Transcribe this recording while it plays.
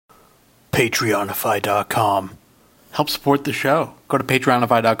Patreonify.com. Help support the show. Go to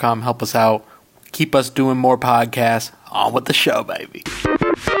patreonify.com. Help us out. Keep us doing more podcasts. On with the show, baby.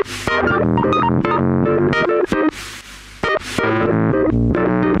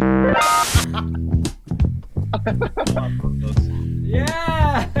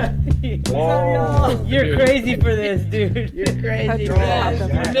 Yeah! Whoa. You're crazy for this, dude. You're crazy for this.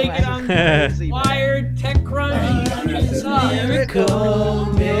 We're making on Wired, TechCrunch. Miracle,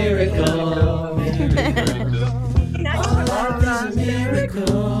 miracle,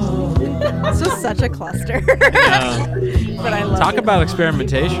 miracle. This was such a cluster. But I love Talk it. about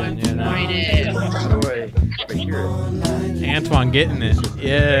experimentation, you know. Antoine getting it.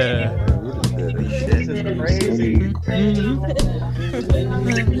 Yeah. This is crazy. Play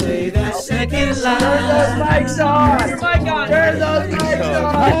that second line. Turn those mics on. Mic on. Turn those mics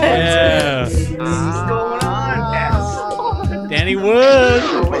on. Yeah. What's going on? Danny Wood.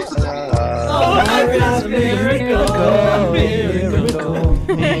 Miracle, miracle.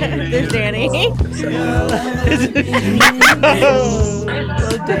 There's Danny.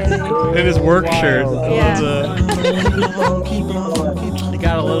 In his work shirt. Yeah. He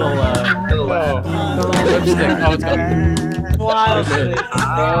got a little lipstick. Oh, it's gone. Wow.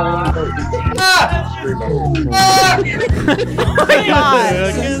 Oh my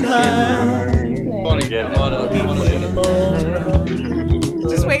God.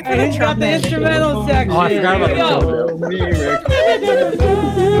 Just wait for the Who's got the trumpet. instrumental section? Oh, I forgot about the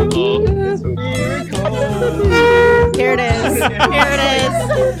Here it is. Here it is.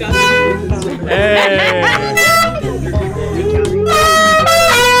 Hey.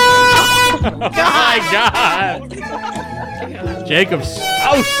 Oh my God. Jacob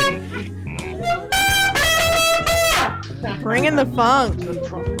Saucy. Bring in the funk.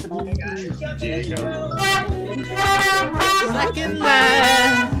 Second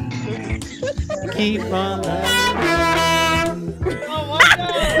line. Keep on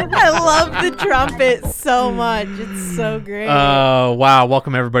I love the trumpet so much. It's so great. Wow.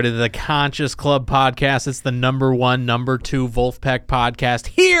 Welcome, everybody, to the Conscious Club podcast. It's the number 1, number 2 Wolfpack podcast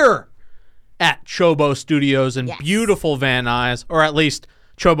here at Chobo Studios in beautiful Van Nuys, or at least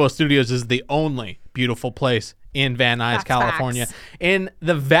Chobo Studios is the only beautiful place in Van Nuys, California, in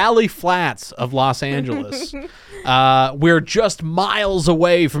the Valley Flats of Los Angeles. We're just miles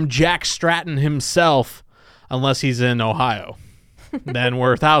away from Jack Stratton himself, unless he's in Ohio. Then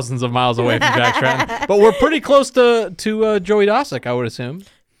we're thousands of miles away from Jack Stratton. But we're pretty close to Joey Dosick, I would assume.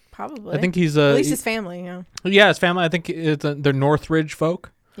 Probably. I think he's at least his family. Yeah, his family. I think they're Northridge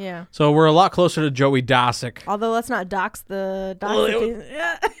folk. Yeah. So we're a lot closer to Joey Dosick. Although let's not dox the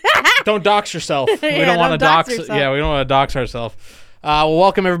Don't dox yourself. We Yeah, don't want to don't dox dox. yourself. Yeah, we don't want to dox ourselves. Well,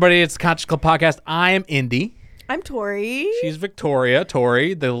 welcome everybody. It's the Conscious Club podcast. I am Indy. I'm Tori. She's Victoria.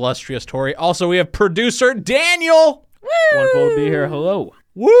 Tori, the illustrious Tori. Also, we have producer Daniel. Woo! Wonderful to be here. Hello.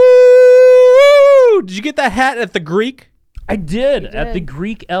 Woo! Did you get that hat at the Greek? I did at the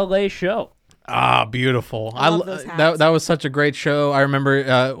Greek LA show. Ah, beautiful. I love those hats. That was such a great show. I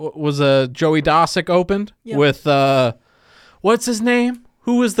remember was Joey Dosick opened with what's his name?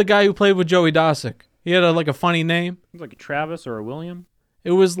 Who was the guy who played with Joey Dosick? He had a funny name. It was like a Travis or a William.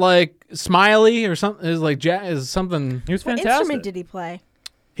 It was like Smiley or something. It was like something. He was What fantastic. instrument did he play?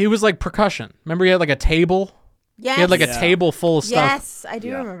 He was like percussion. Remember, he had like a table. Yes. He had like a table full of stuff. Yes, I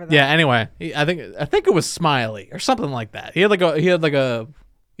do remember that. Yeah. Anyway, I think it was Smiley or something like that. He had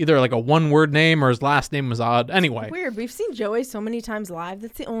either like a one-word name or his last name was odd. Anyway, Weird. We've seen Joey so many times live.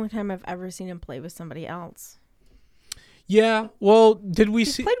 That's the only time I've ever seen him play with somebody else. yeah. Well, did we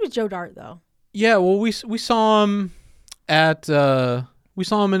He's see? played with Joe Dart though. Yeah. Well, we saw him at we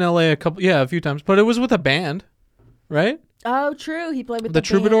saw him in LA a few times, but it was with a band, right? Oh, true. He played with The the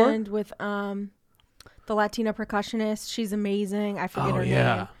Troubadour? band with the Latina percussionist. She's amazing. I forget her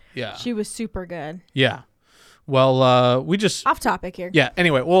name. Yeah. She was super good. Yeah. Well, we just Off topic here. yeah.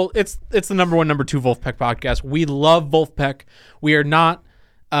 Anyway, well, it's the number 1, number 2 Wolfpack podcast. We love Wolfpack. We are not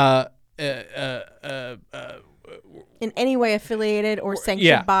In any way affiliated or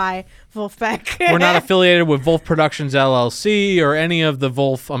sanctioned by Wolfpack. we're not affiliated with Wolf Productions LLC or any of the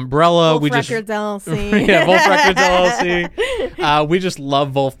Wolf umbrella. Wolf we Records LLC. yeah, Wolf Records LLC. We just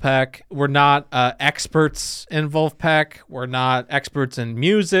love Wolfpack. We're not experts in Wolfpack. We're not experts in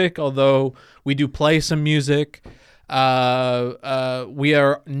music, although we do play some music. We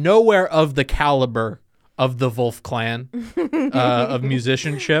are nowhere of the caliber of the Wolf clan of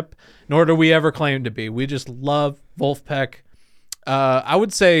musicianship, nor do we ever claim to be. We just love Wolfpack. I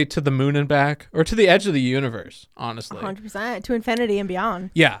would say to the moon and back, or to the edge of the universe, honestly. 100%. To infinity and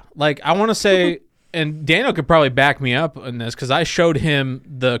beyond. Yeah, like I want to say and Daniel could probably back me up on this because I showed him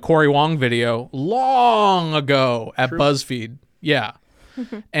the Corey Wong video long ago at BuzzFeed. Yeah.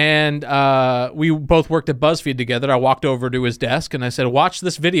 And we both worked at BuzzFeed together. I walked over to his desk and I said, watch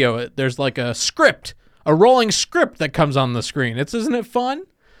this video. There's like a script, a rolling script that comes on the screen. Isn't it fun?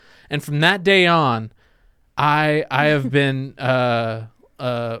 And from that day on, I have been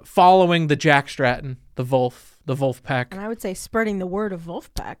following the Jack Stratton, the Wolfpack. And I would say spreading the word of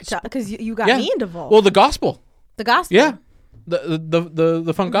Wolfpack because you got me into Wolf. Well, the gospel. The gospel. Yeah.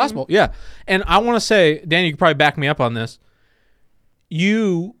 The funk gospel. Yeah. And I want to say, Dan, you could probably back me up on this.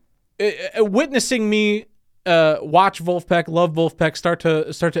 You witnessing me watch Wolfpack, love Wolfpack, start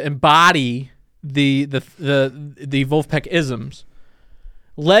to embody the Wolfpack isms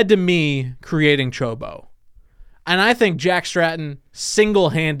led to me creating Chobo. And I think Jack Stratton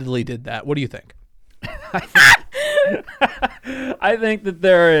single-handedly did that. What do you think? I think that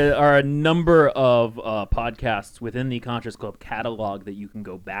there are a number of podcasts within the Conscious Club catalog that you can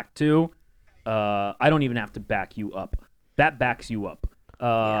go back to. I don't even have to back you up. That backs you up.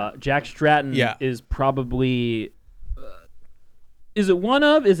 Jack Stratton is probably... is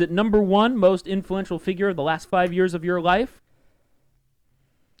it number one most influential figure of the last 5 years of your life?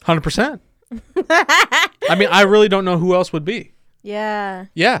 100%. I mean, I really don't know who else would be. Yeah.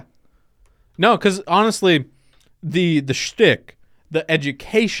 Yeah. No, because honestly, the shtick, the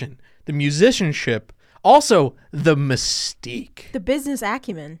education, the musicianship, also the mystique. The business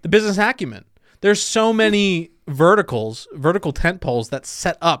acumen. There's so many vertical tent poles that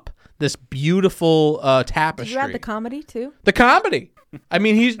set up this beautiful tapestry. Did you add the comedy too? The comedy. I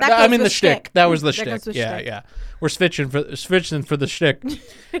mean, the shtick. That was the shtick. Yeah, shtick. yeah. We're switching for the shtick.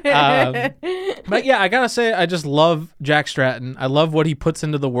 But yeah, I gotta say, I just love Jack Stratton. I love what he puts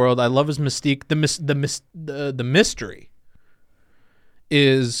into the world. I love his mystique. The mystery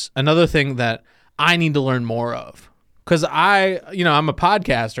is another thing that I need to learn more of. Because I'm a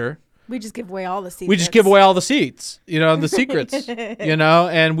podcaster. We just give away all the secrets. We just give away all the seats, the secrets,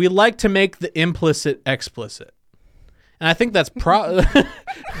 and we like to make the implicit explicit. And I think that's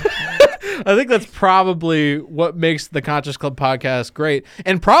probably what makes the Conscious Club podcast great,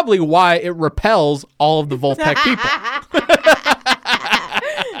 and probably why it repels all of the Wolfpack people.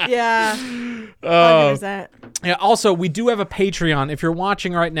 Yeah. 100%. Yeah. Also, we do have a Patreon. If you're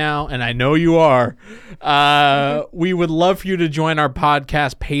watching right now, and I know you are, we would love for you to join our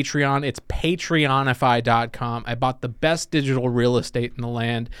podcast Patreon. It's patreonify.com. I bought the best digital real estate in the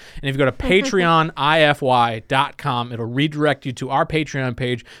land. And if you go to patreonify.com, it'll redirect you to our Patreon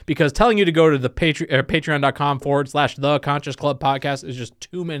page, because telling you to go to the patreon.com/the Conscious Club podcast is just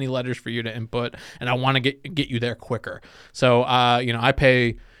too many letters for you to input, and I want to get you there quicker. So, I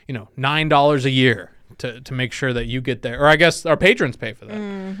pay $9 a year to make sure that you get there, or I guess our patrons pay for that.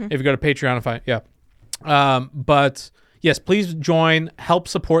 Mm-hmm. If you go to Patreonify, yeah. But yes, please join, help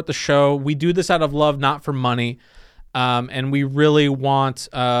support the show. We do this out of love, not for money. And we really want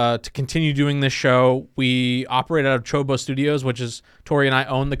to continue doing this show. We operate out of Chobo Studios, which is Tori and I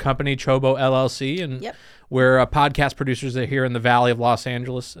own the company Chobo LLC, and we're podcast producers here in the Valley of Los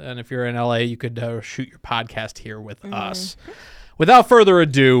Angeles. And if you're in LA, you could shoot your podcast here with us. Without further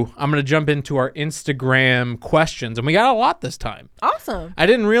ado, I'm going to jump into our Instagram questions, and we got a lot this time. Awesome. I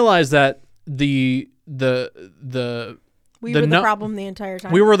didn't realize that we were the problem the entire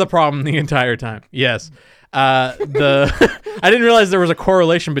time. We were the problem the entire time. Yes. I didn't realize there was a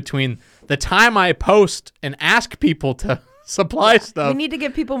correlation between the time I post and ask people to supply stuff. We need to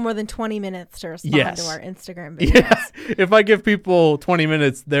give people more than 20 minutes to respond to our Instagram videos. Yeah. If I give people 20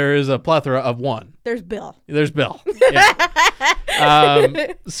 minutes, there is a plethora of one. There's Bill. Yeah.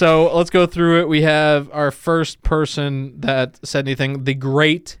 So let's go through it. We have our first person that said anything, the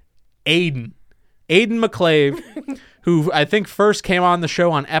great Aiden McClave, who I think first came on the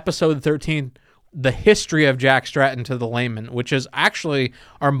show on episode 13, The History of Jack Stratton to the Layman, which is actually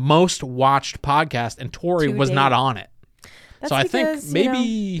our most watched podcast, and Tori was not on it. That's so I because, think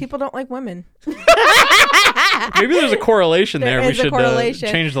maybe people don't like women. Maybe there's a correlation there. We should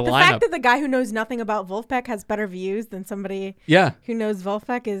change the lineup. The fact that the guy who knows nothing about Wolfpack has better views than somebody who knows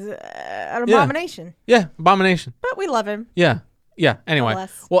Wolfpack is an abomination. Yeah, abomination. But we love him. Yeah. Anyway,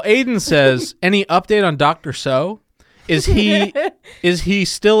 well, Aiden says, any update on Dr. So? Is he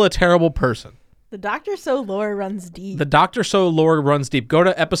still a terrible person? The Dr. So lore runs deep. Go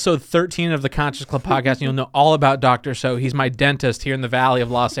to episode 13 of the Conscious Club podcast, and you'll know all about Dr. So. He's my dentist here in the Valley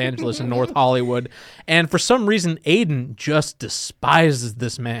of Los Angeles in North Hollywood. And for some reason, Aiden just despises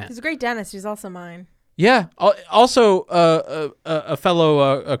this man. He's a great dentist. He's also mine. Yeah. Also, a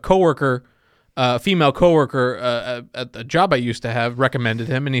fellow coworker, female coworker at the job I used to have, recommended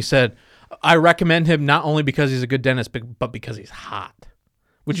him, and he said, I recommend him not only because he's a good dentist, but because he's hot.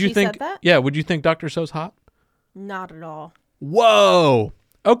 Would you think? Said that? Yeah. Would you think Dr. So's hot? Not at all. Whoa.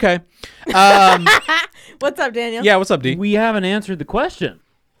 Okay. What's up, Daniel? Yeah. What's up, D? We haven't answered the question.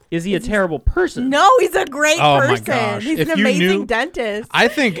 Is he a terrible person? No, he's a great Oh my person. gosh. He's If an you amazing knew- dentist. I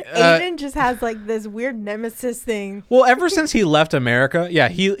think. Aiden just has like this weird nemesis thing. Well, ever since he left America, yeah,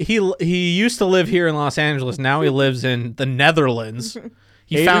 he used to live here in Los Angeles. Now he lives in the Netherlands.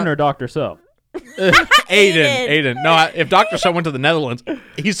 He Aiden or Dr. So? Aiden. No, if Dr. So went to the Netherlands,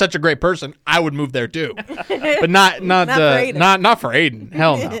 he's such a great person. I would move there too, but not for Aiden. for Aiden.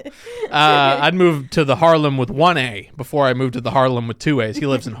 Hell no. I'd move to the Harlem with 1 A before I moved to the Harlem with 2 A's. He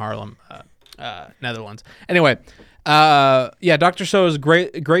lives in Harlem, Netherlands. Anyway, yeah, Dr. So is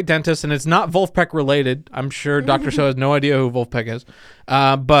great dentist, and it's not Wolfpack related. I'm sure Dr. So has no idea who Wolfpack is,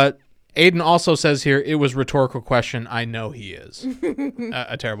 but Aiden also says here it was a rhetorical question. I know he is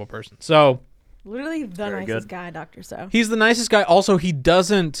a terrible person. So. Literally the Very nicest good. guy, Dr. So. He's the nicest guy. Also, he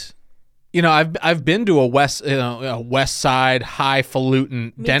doesn't. I've been to a West Side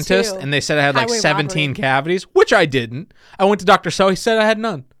highfalutin dentist, too. and they said I had like Highway 17 robbery. cavities, which I didn't. I went to Dr. So. He said I had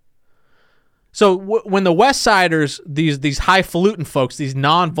none. So when the West Siders, these highfalutin folks, these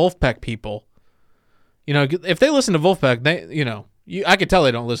non-Wolfpack people, if they listen to Wolfpack, I could tell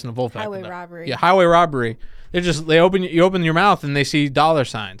they don't listen to Wolfpack. Highway robbery. Yeah, highway robbery. You open your mouth and they see dollar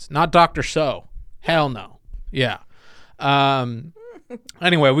signs, not Dr. So. Hell no. Yeah.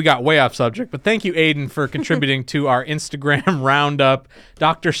 Anyway, we got way off subject, but thank you, Aiden, for contributing to our Instagram roundup.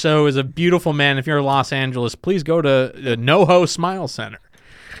 Dr. So is a beautiful man. If you're in Los Angeles, please go to the NoHo Smile Center.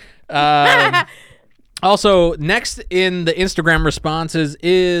 Also, next in the Instagram responses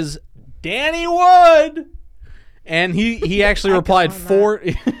is Danny Wood. And he actually replied four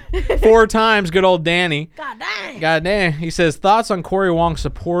times. Good old Danny. God dang. He says, thoughts on Corey Wong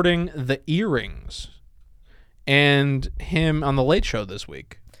supporting the earrings and him on the Late Show this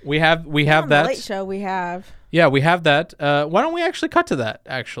week. We have On that. The Late Show we have. Yeah, we have that. Why don't we actually cut to that?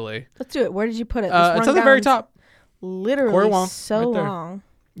 Actually, Let's do it. Where did you put it? it's at the very top. Literally Corey Wong, so right there. long.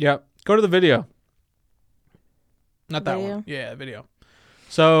 Yeah, go to the video. Not that Video? one. Yeah, video.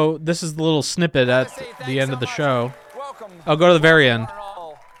 So this is the little snippet at the end of the show. I'll go to the very end.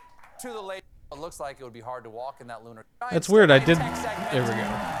 It looks like it would be hard to walk in that lunar. That's weird. I did. There we go.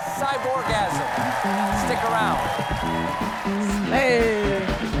 Cyborgasm. Stick around. Hey.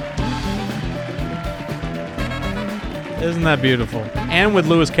 Isn't that beautiful? And with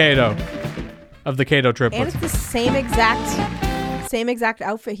Louis Cato of the Cato And triplets. it's the same exact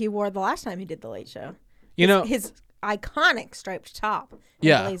outfit he wore the last time he did the Late Show. His iconic striped top.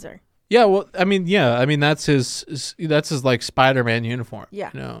 And blazer. Yeah, well, I mean, that's his like Spider-Man uniform.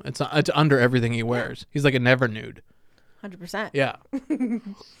 Yeah. It's under everything he wears. He's like a never nude. 100%. Yeah.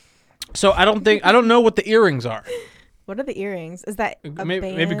 So I don't know what the earrings are. What are the earrings? Is that a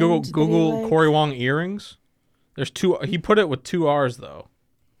Maybe band Google that he Google likes? Corey Wong earrings. There's 2. He put it with 2 R's though.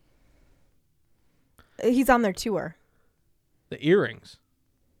 He's on their tour. The earrings.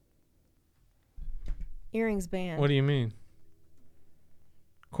 Earrings band. What do you mean?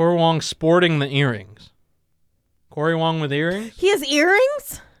 Corey Wong sporting the earrings. Corey Wong with earrings? He has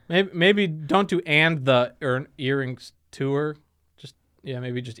earrings? Maybe don't do and the earrings tour.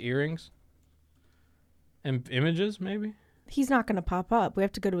 Maybe just earrings. And images, maybe? He's not going to pop up. We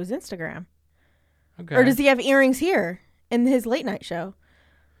have to go to his Instagram. Okay. Or does he have earrings here in his late night show?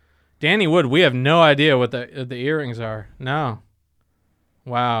 Danny Wood, we have no idea what the earrings are. No.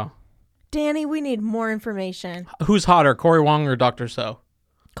 Wow. Danny, we need more information. Who's hotter, Corey Wong or Dr. So?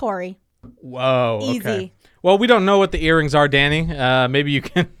 Corey. Whoa. Okay. Easy. Well, we don't know what the earrings are, Danny. Maybe you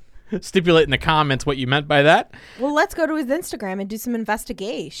can stipulate in the comments what you meant by that. Well, let's go to his Instagram and do some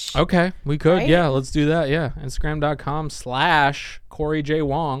investigation. Okay, we could. Right? Yeah, let's do that. Yeah, Instagram.com/Corey J.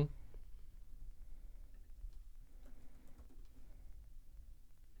 Wong.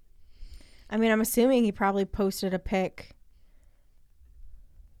 I mean, I'm assuming he probably posted a pic.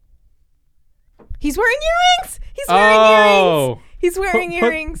 He's wearing earrings. He's wearing earrings. He's wearing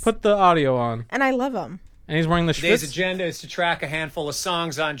earrings. Put the audio on. And I love him. And he's wearing the Today's Schvitz. agenda is to track a handful of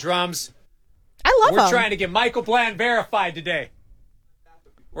songs on drums. I love him. We're trying to get Michael Bland verified today.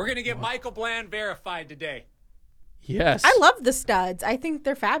 We're going to get Michael Bland verified today. Yes. I love the studs. I think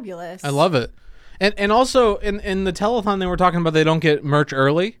they're fabulous. I love it. And also in the telethon they were talking about they don't get merch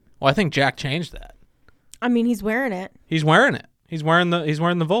early. Well, I think Jack changed that. I mean, he's wearing it. He's wearing it. He's wearing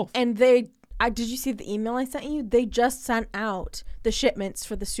the Wolf. And did you see the email I sent you? They just sent out the shipments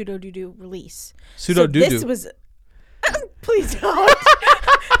for the Pseudo Doo-Doo release. Pseudo Doo-Doo. This was please don't.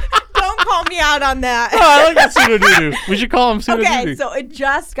 Don't call me out on that. Oh, I like that pseudo doo-doo. We should call him pseudo Okay, doo-doo. so it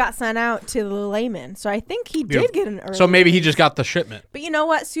just got sent out to the layman. So I think he did get an early. So maybe he release. just got the shipment. But you know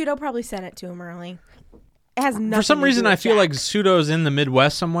what? Pseudo probably sent it to him early. It has nothing. For some to reason, do I with feel Jack. like pseudo's in the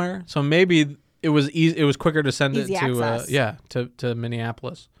Midwest somewhere. So maybe it was easy. It was quicker to send Easy it to access. to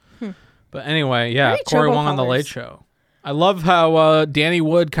Minneapolis. But anyway, yeah, Very Corey Chobo Wong on the Late colors. Show. I love how Danny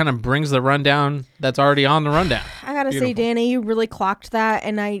Wood kind of brings the rundown that's already on the rundown. I gotta say, Beautiful. Danny, you really clocked that,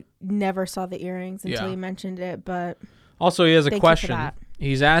 and I never saw the earrings until Yeah. you mentioned it. But Also, he has a Thank you for question. that.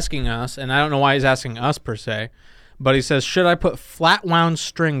 He's asking us, and I don't know why he's asking us per se, but he says, should I put flat wound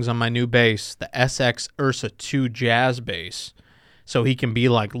strings on my new bass, the SX Ursa 2 jazz bass, so he can be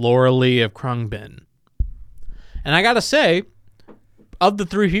like Laura Lee of Krungbin? And I gotta say, of the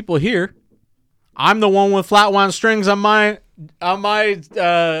three people here, I'm the one with flat wound strings on my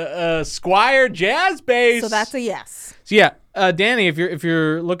Squire jazz bass. so that's a yes. So yeah, Danny, if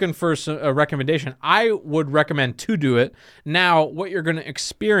you're looking for a recommendation, I would recommend to do it. Now, what you're going to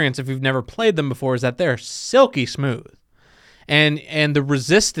experience if you've never played them before is that they're silky smooth, and the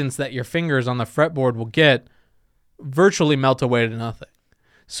resistance that your fingers on the fretboard will get virtually melt away to nothing.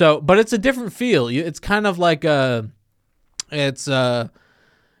 So, but it's a different feel. It's kind of like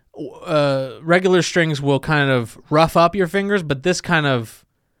regular strings will kind of rough up your fingers, but this kind of,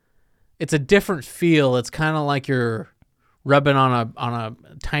 it's a different feel. It's kind of like you're rubbing on a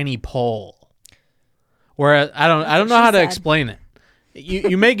tiny pole. Whereas I don't know how to explain it.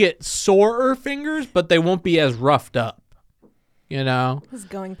 You may get sorer fingers, but they won't be as roughed up. You know, This is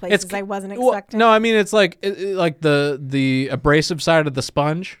going places I wasn't well, expecting. no, I mean it's like the abrasive side of the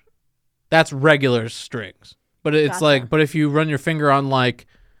sponge. That's regular strings, but it's Gotcha. like, but if you run your finger on like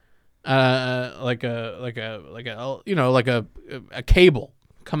a cable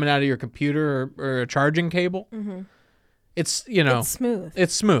coming out of your computer or a charging cable, it's It's smooth.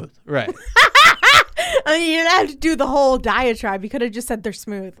 it's smooth, right? I mean, you didn't have to do the whole diatribe. You could have just said they're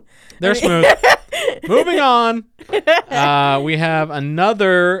smooth. They're smooth. Moving on, we have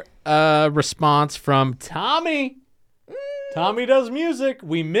another response from Tommy. Tommy does music.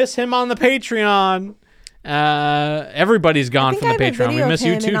 We miss him on the Patreon. Everybody's gone from the Patreon. We miss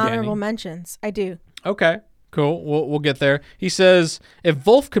you too, in honorable Danny. mentions. I do. Okay, cool. We'll get there. He says, if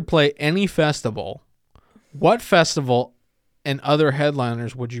Wolf could play any festival, what festival and other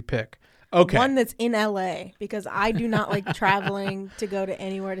headliners would you pick? Okay. One that's in LA because I do not like traveling to go to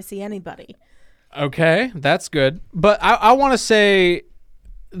anywhere to see anybody. Okay, that's good. But I want to say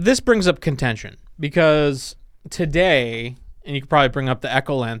this brings up contention because today, and you could probably bring up the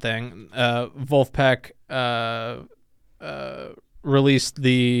Echoland thing, Wolfpack released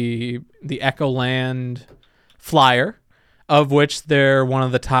the Echoland flyer, of which they're one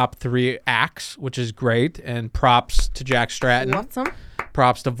of the top 3 acts, which is great, and props to Jack Stratton. Awesome.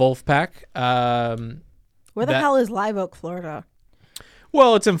 Props to Wolfpack. Where the hell is Live Oak, Florida?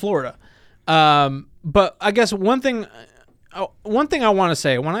 Well, it's in Florida. But I guess one thing I want to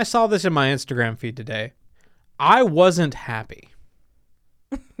say, when I saw this in my Instagram feed today, I wasn't happy.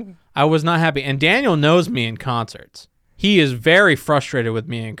 I was not happy. And Daniel knows me in concerts. He is very frustrated with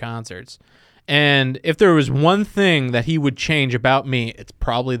me in concerts. And if there was one thing that he would change about me, it's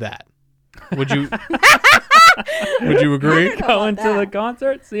probably that. Would you would you agree? Going to the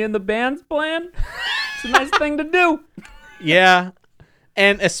concert, seeing the bands playing. It's a nice thing to do. Yeah.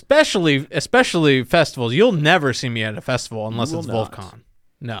 And especially festivals. You'll never see me at a festival unless it's not. VolfCon.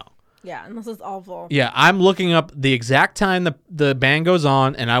 No. Yeah, unless it's awful. Yeah, I'm looking up the exact time the band goes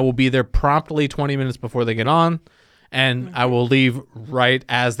on, and I will be there promptly 20 minutes before they get on, and I will leave right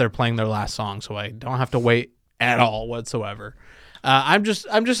as they're playing their last song, so I don't have to wait at all whatsoever. I'm just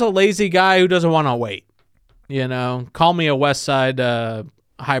a lazy guy who doesn't want to wait. You know, call me a West Side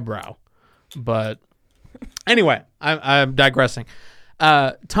highbrow, but anyway, I'm digressing.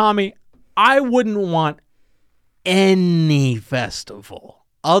 Tommy, I wouldn't want any festival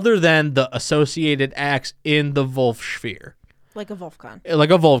other than the associated acts in the Wolf sphere. Like a VolfCon. Like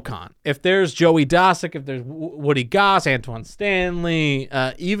a VolfCon. If there's Joey Dosick, if there's Woody Goss, Antoine Stanley,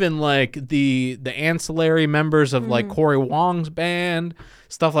 even like the ancillary members of like Corey Wong's band,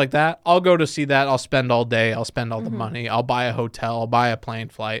 stuff like that, I'll go to see that. I'll spend all day. I'll spend all the money. I'll buy a hotel. I'll buy a plane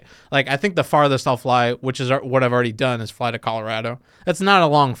flight. Like I think the farthest I'll fly, which is what I've already done, is fly to Colorado. That's not a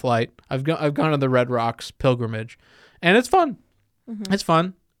long flight. I've gone to the Red Rocks pilgrimage, and it's fun. It's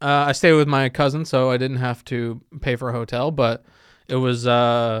fun. I stay with my cousin, so I didn't have to pay for a hotel, but it was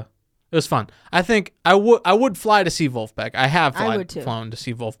fun. I think I would fly to see Wolfpack. I have flown to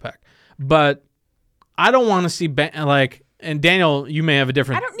see Wolfpack, but I don't want to see and Daniel, you may have a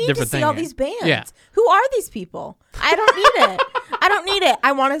different. I don't need to see all these bands. Yeah. Who are these people? I don't need it. I don't need it.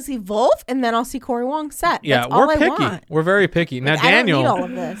 I want to see Wolf, and then I'll see Corey Wong's set. Yeah, That's all we're I picky. want. We're very picky. Now, I don't need Daniel, all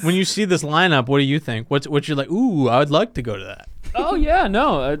of this. when you see this lineup, what do you think? What's you're like? Ooh, I would like to go to that. Oh yeah,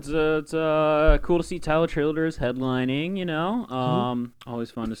 no, it's cool to see Tyler Childers headlining. You know, always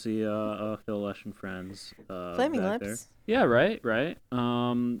fun to see Phil Lesh and friends. Flaming back Lips. There. Yeah, right.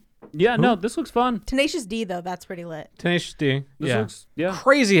 Yeah, no, this looks fun. Tenacious D though, that's pretty lit. Tenacious D. This looks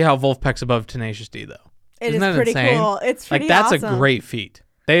Crazy how Wolfpack's above Tenacious D though. It Isn't is that pretty insane? cool. It's pretty that's awesome. a great feat.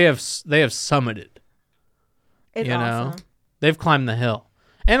 They have summited. It's you know, awesome. they've climbed the hill,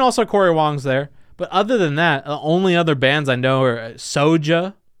 and also Corey Wong's there. But other than that, the only other bands I know are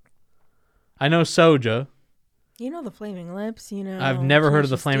Soja. I know Soja. You know the Flaming Lips. You know. I've never heard of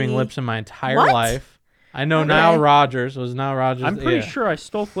the Tenacious Flaming D. Lips in my entire What? life. I know Okay. Nile Rodgers. Was Nile Rodgers? I'm pretty yeah. sure I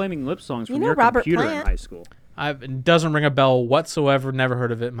stole Flaming Lips songs from know your Robert computer Plant? in high school. It doesn't ring a bell whatsoever. Never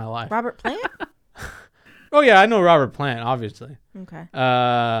heard of it in my life. Robert Plant. Oh yeah, I know Robert Plant, obviously. Okay.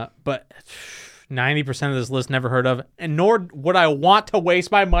 But 90% of this list never heard of, and nor would I want to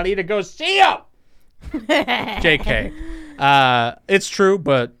waste my money to go see him. JK. It's true,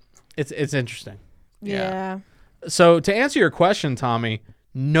 but it's interesting. Yeah. So to answer your question, Tommy,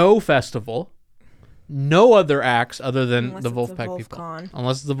 no festival, no other acts other than Unless the it's a Wolfpack people, Wolfcon.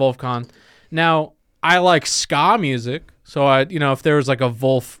 unless it's the Wolfcon. Now I like ska music, so if there was like a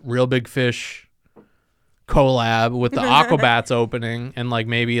Wolf Real Big Fish collab with the Aquabats opening, and like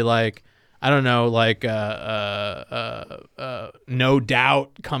maybe like I don't know, like No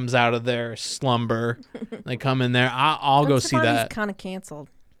Doubt comes out of their slumber, they come in there. I'll go see that. Kind of canceled.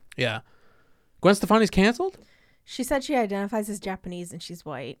 Yeah, Gwen Stefani's canceled. She said she identifies as Japanese and she's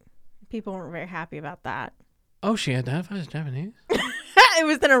white. People weren't very happy about that. Oh, she identifies as Japanese. It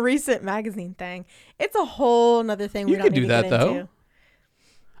was in a recent magazine thing. It's a whole nother thing. You we don't could need do to that get though. into.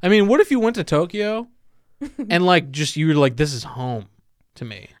 I mean, what if you went to Tokyo and like just you were like, this is home to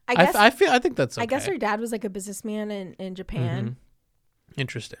me? I think that's okay. I guess her dad was like a businessman in Japan.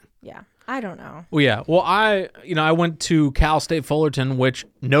 Interesting. Yeah, I don't know. Well, yeah. Well, I went to Cal State Fullerton, which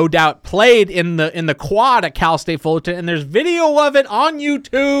No Doubt played in the quad at Cal State Fullerton, and there's video of it on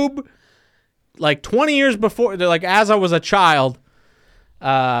YouTube. Like 20 years before, like as I was a child.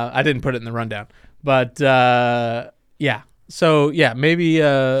 I didn't put it in the rundown, but yeah. So yeah, maybe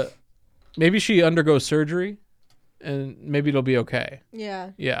she undergoes surgery, and maybe it'll be okay.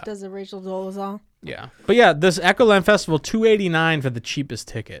 Yeah. Yeah. Does a Rachel Dolezal? Yeah. But yeah, this Echoland Festival, $289 for the cheapest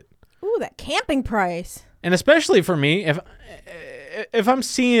ticket. Ooh, that camping price. And especially for me, if I'm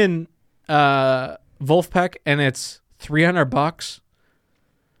seeing Wolfpack and it's $300,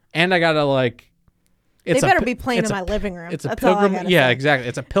 and I gotta like, They better be playing in my living room. It's a That's all I pilgrim. gotta Yeah, say. exactly.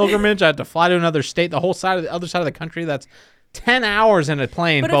 It's a pilgrimage. I have to fly to another state, the other side of the country. That's 10 hours in a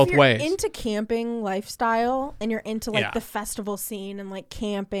plane But both if you're ways. into camping lifestyle and you're into like Yeah. the festival scene and like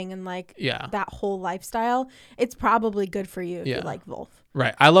camping and like Yeah. that whole lifestyle, it's probably good for you if Yeah. you like Wolf.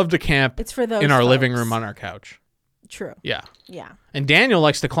 Right. I love to camp It's for those in our living folks. room on our couch. True. Yeah. Yeah. And Daniel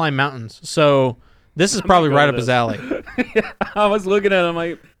likes to climb mountains, so this is probably go right to up his this. alley. I was looking at him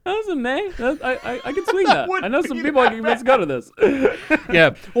like, that's a nay. I can swing that. I know some people can let's go to this.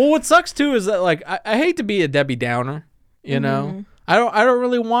 Yeah. Well, what sucks too is that like I hate to be a Debbie Downer, you know. I don't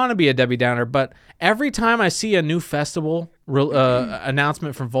really want to be a Debbie Downer, but every time I see a new festival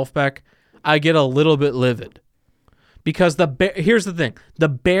announcement from Wolfpack, I get a little bit livid. Because here's the thing. The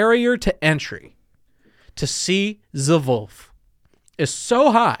barrier to entry to see the Wolf is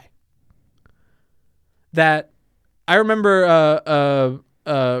so high that I remember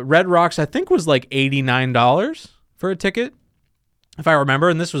Red Rocks, I think, was like $89 for a ticket, if I remember,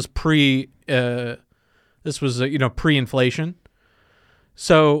 and this was pre-inflation.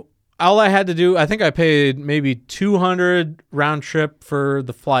 So all I had to do, I think I paid maybe $200 round trip for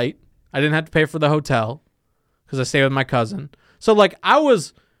the flight. I didn't have to pay for the hotel because I stayed with my cousin. So like I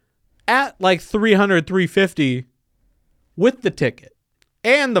was at like $300, $350 with the ticket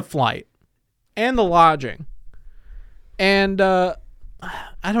and the flight and the lodging. And I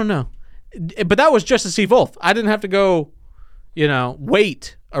don't know. But that was just to see Wolf. I didn't have to go,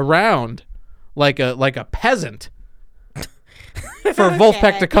 wait around like a peasant for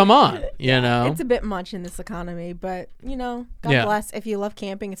Wolfpack to come on, It's a bit much in this economy, but God bless. If you love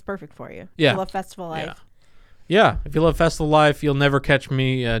camping, it's perfect for you. Yeah. If you love festival life. Yeah, if you love festival life, you'll never catch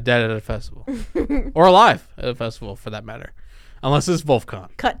me dead at a festival. Or alive at a festival, for that matter. Unless it's Wolfcon.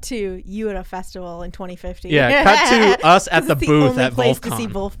 Cut to you at a festival in 2050. Yeah, cut to us at the booth at place Wolfcon. to see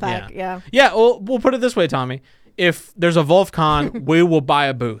Wolfpack. Yeah. Yeah, well, we'll put it this way, Tommy. If there's a Wolfcon, we will buy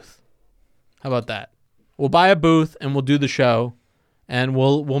a booth. How about that? We'll buy a booth and we'll do the show. and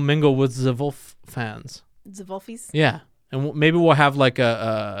we'll mingle with the Wolf fans. The Wolfies. Yeah, and maybe we'll have like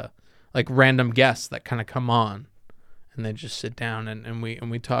a like random guests that kind of come on, and they just sit down and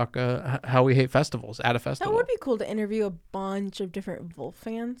we talk how we hate festivals at a festival. That would be cool to interview a bunch of different Wolf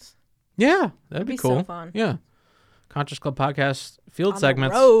fans. Yeah, that'd be cool. So fun. Yeah, Conscious Club podcast field On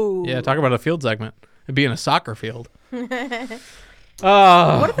segments. the road. Yeah, talk about a field segment. It'd be in a soccer field.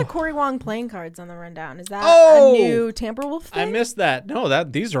 What are the Cory Wong playing cards on the rundown? Is that a new Tamper Wolf thing? I missed that. No,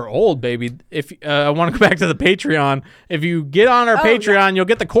 these are old, baby. If I want to go back to the Patreon, if you get on our Patreon, you'll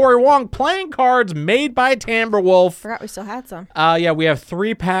get the Cory Wong playing cards made by Tamberwolf. Forgot we still had some. Yeah, we have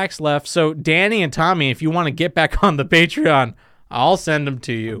 3 packs left. So Danny and Tommy, if you want to get back on the Patreon, I'll send them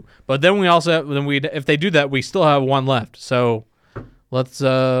to you. But then we also if they do that, we still have 1 left. So let's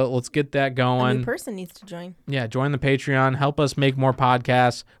get that going. A new person needs to join. Yeah, join the Patreon. Help us make more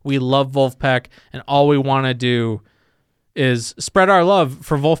podcasts. We love Wolfpack, and all we want to do is spread our love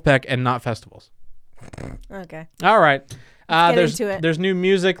for Wolfpack and not festivals. Okay. All right. Let's get into it. There's new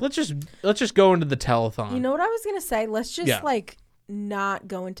music. Let's just go into the telethon. You know what I was gonna say? Let's just not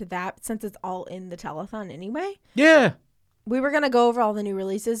go into that since it's all in the telethon anyway. Yeah. We were gonna go over all the new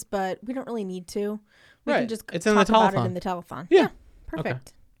releases, but we don't really need to. We can just it's talk in the about telethon. it in the telethon. Yeah. Perfect. Okay.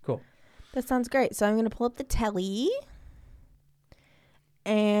 Cool. That sounds great. So I'm going to pull up the telly.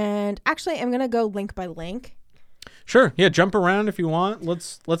 And actually, I'm going to go link by link. Sure. Yeah, jump around if you want.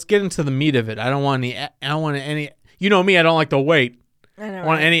 Let's get into the meat of it. I don't want any you know me, I don't like to wait. I know. I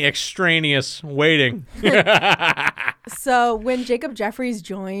want any extraneous waiting. So when Jacob Jeffries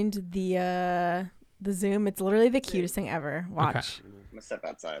joined the Zoom, it's literally the cutest thing ever. Watch. Okay. I'm gonna step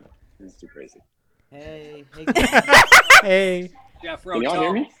outside. This is too crazy. Hey. Hey. Jeff Can y'all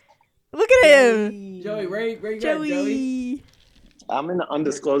hear me? Look at him. Joey, where you at, Joey. Joey? I'm in an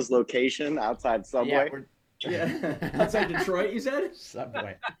undisclosed location outside Subway. Yeah. Outside Detroit, you said?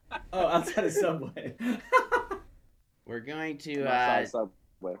 Subway. Oh, outside of Subway. We're going to Outside Subway.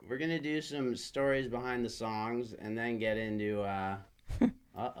 we're gonna do some stories behind the songs, and then get into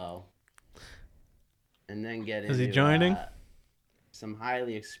and then get into Is he joining? Some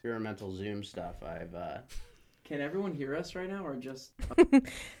highly experimental Zoom stuff. Can everyone hear us right now, or just?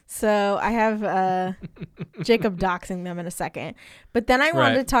 So I have Jacob doxing them in a second. But then I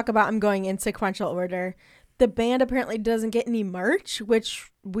wanted to talk about, I'm going in sequential order. The band apparently doesn't get any merch, which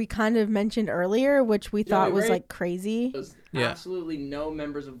we kind of mentioned earlier, which we thought was like crazy. Absolutely no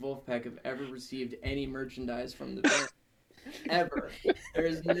members of Wolfpack have ever received any merchandise from the band. Ever.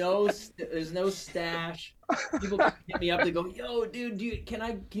 There's no stash. People can hit me up. They go, "Yo, dude,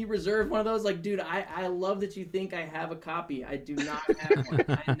 can you reserve one of those?" Like, dude, I love that you think I have a copy. I do not have one.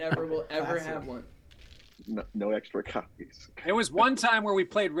 I never will ever have one. No extra copies. There was one time where we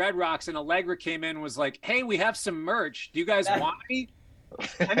played Red Rocks and Allegra came in and was like, "Hey, we have some merch. Do you guys want any?"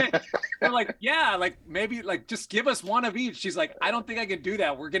 And then we're like, "Yeah, like maybe like just give us one of each." She's like, "I don't think I can do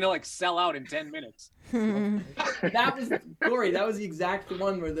that. We're gonna like sell out in 10 minutes." That was Corey. That was the exact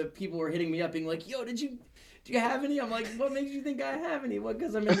one where the people were hitting me up, being like, "Yo, do you have any?" I'm like, "What makes you think I have any? What?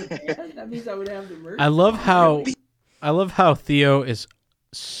 Because I'm in the band? That means I would have the merch." I love how Theo is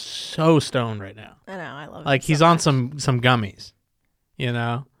so stoned right now. I know, I love it. Like he's on some gummies, you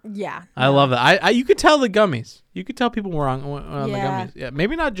know. Yeah. I love that. I you could tell the gummies. You could tell people were on the Yeah. gummies. Yeah,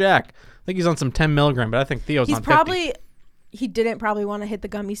 maybe not Jack. I think he's on some 10 milligram, but I think Theo's on 50. He didn't probably want to hit the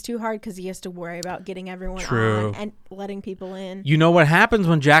gummies too hard because he has to worry about getting everyone on and letting people in. You know what happens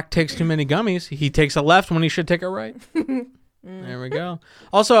when Jack takes too many gummies? He takes a left when he should take a right. There we go.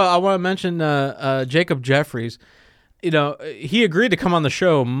 Also, I want to mention Jacob Jeffries. You know, he agreed to come on the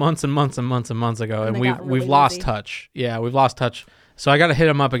show months and months and months and months ago, and we've lost touch. Yeah, we've lost touch. So I got to hit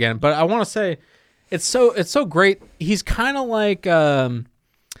him up again. But I want to say, it's so great. He's kind of like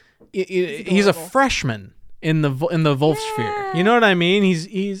he's a freshman in the Wolf sphere. You know what I mean?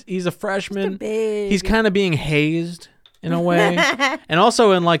 He's a freshman. He's kind of being hazed in a way. And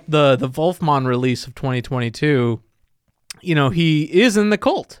also in like the Wolfman release of 2022, you know, he is in the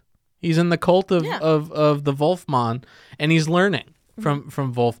cult. He's in the cult of the Wolfman, and he's learning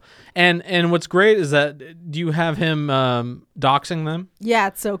from Wolf. And what's great is that do you have him doxing them? Yeah,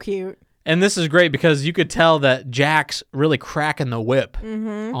 it's so cute. And this is great because you could tell that Jack's really cracking the whip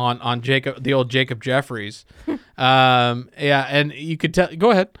on Jacob, the old Jacob Jeffries. Yeah, and you could tell. Go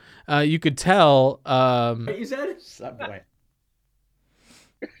ahead. You could tell. What you said? Subway.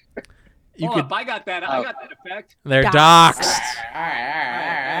 I got that effect. They're doxed. All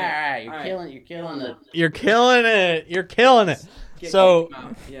right. You're killing it. You're killing it. So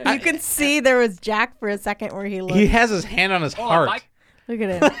you can see there was Jack for a second where he looked. He has his hand on his heart. Look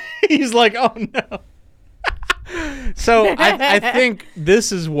at him. He's like, oh no. So I think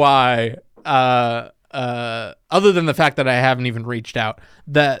this is why, other than the fact that I haven't even reached out,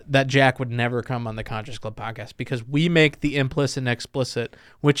 that Jack would never come on the Conscious Club podcast, because we make the implicit and explicit,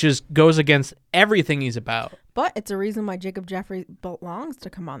 which goes against everything he's about. But it's a reason why Jacob Jeffrey belongs to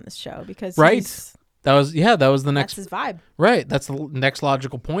come on this show, because that was the next. That's his vibe. Right. That's the next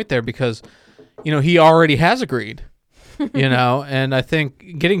logical point there, because, he already has agreed, and I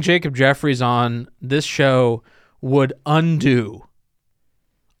think getting Jacob Jeffries on this show would undo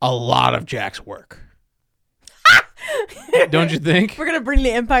a lot of Jack's work. Don't you think? We're gonna bring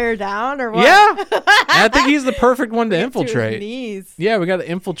the Empire down, or what? Yeah, I think he's the perfect one to infiltrate. To his knees. Yeah, we got to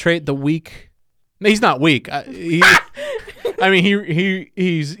infiltrate the weak. No, he's not weak. He's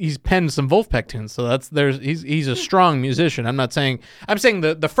penned some Wolfpack tunes, so he's a strong musician. I'm saying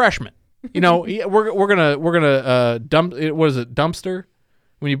the freshman. We're gonna dump. What is it? Dumpster?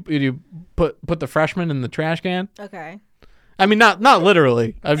 When you put the freshman in the trash can. Okay. I mean, not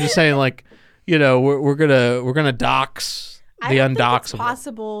literally. I'm just saying, like, we're gonna dox the undoxable. I don't think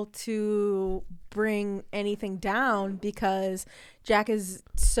it's possible to bring anything down, because Jack is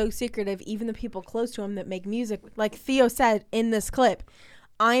so secretive. Even the people close to him that make music, like Theo said in this clip,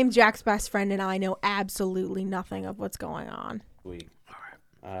 I am Jack's best friend and I know absolutely nothing of what's going on. Sweet. All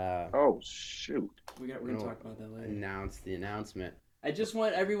right. Oh shoot. We're gonna talk about that later. Announce the announcement. I just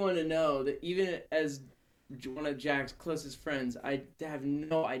want everyone to know that even as one of Jack's closest friends, I have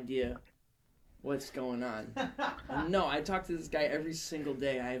no idea what's going on. No, I talk to this guy every single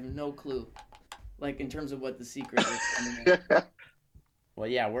day. I have no clue, like, in terms of what the secret is. Well,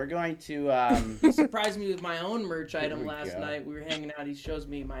 yeah, we're going to... He surprised me with my own merch item we last go. night. We were hanging out. He shows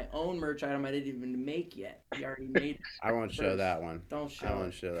me my own merch item I didn't even make yet. He already made it. I won't show that one. Don't show I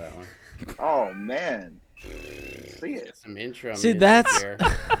won't show that one. Oh man. See it. Some intro See, music that's- here.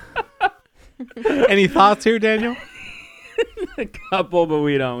 Any thoughts here, Daniel? A couple, but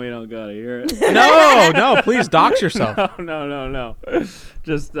we don't gotta hear it. No, please dox yourself. No.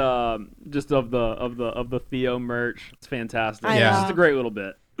 Just of the Theo merch. It's fantastic. I It's know. just a great little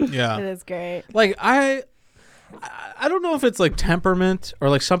bit. Yeah. It is great. Like, I don't know if it's like temperament or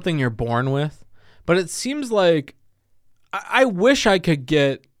like something you're born with, but it seems like I wish I could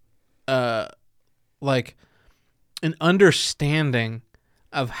get like an understanding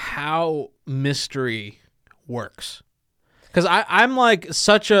of how mystery works. Because I'm like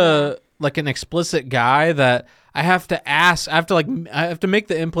such an explicit guy that I have to ask. I have to make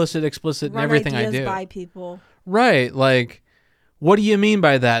the implicit explicit in everything I do. By people. Right. Like, what do you mean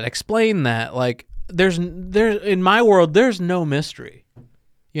by that? Explain that. Like, there's in my world, there's no mystery,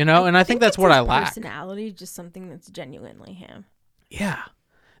 and I think that's what I lack. Personality, just something that's genuinely him. Yeah,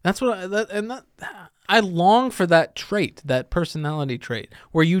 that's what I long for, that trait, that personality trait,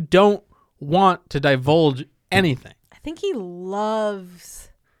 where you don't want to divulge anything. I think he loves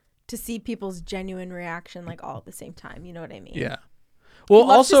to see people's genuine reaction, like, all at the same time. You know what I mean? Yeah. Well, he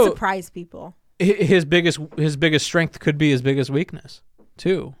loves also to surprise people. His biggest strength could be his biggest weakness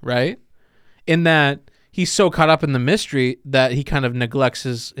too, right? In that he's so caught up in the mystery that he kind of neglects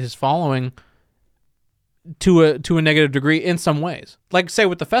his following to a negative degree in some ways. Like, say,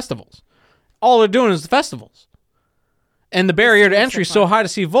 with the festivals, all they're doing is the festivals, and the barrier to entry is so high to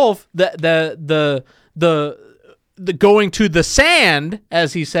see Wolf that the going to the sand,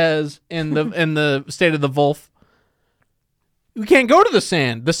 as he says in the State of the Wolf. We can't go to the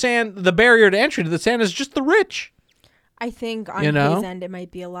sand. The barrier to entry to the sand is just the rich. I think on his end, it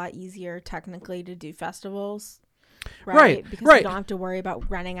might be a lot easier technically to do festivals. Right. Because you don't have to worry about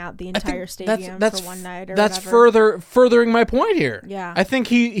renting out the entire stadium for one night or that's whatever. furthering my point here. Yeah. I think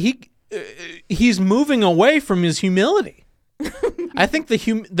he's moving away from his humility. I think the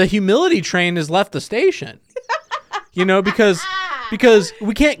humility train has left the station. Because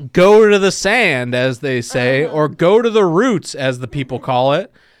we can't go to the sand, as they say, or go to the roots, as the people call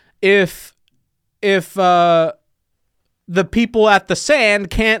it, if the people at the sand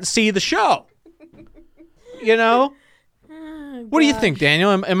can't see the show. What do you think,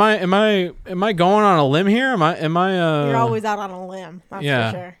 Daniel? Am I going on a limb here? Am I You're always out on a limb. That's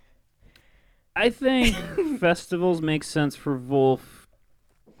for sure. I think festivals make sense for Wolf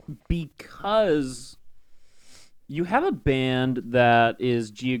because you have a band that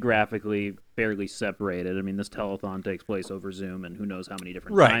is geographically fairly separated. I mean, this telethon takes place over Zoom and who knows how many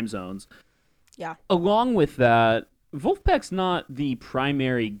different time zones. Yeah. Along with that, Wolfpack's not the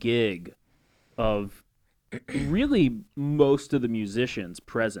primary gig of really most of the musicians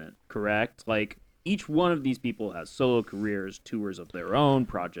present, correct? Like, each one of these people has solo careers, tours of their own,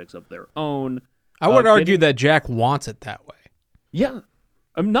 projects of their own. I would argue that Jack wants it that way. Yeah.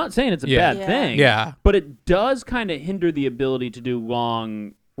 I'm not saying it's a Yeah. bad thing. Yeah. But it does kind of hinder the ability to do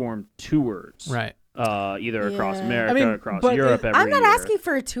long form tours. Right. Either across Yeah. America, across but Europe every I'm not year. asking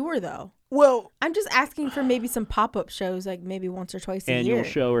for a tour though. Well, I'm just asking for maybe some pop-up shows, like maybe once or twice a Annual year.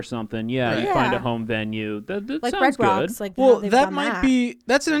 show or something. Yeah, Right. you find a Yeah. home venue. That Like sounds Red good. Rocks, like how well, they've that done might that. be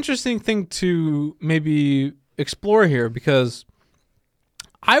that's an interesting thing to maybe explore here, because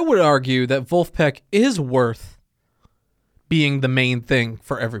I would argue that Wolfpack is worth being the main thing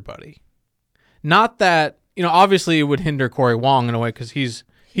for everybody. Not that, obviously it would hinder Corey Wong in a way, because he's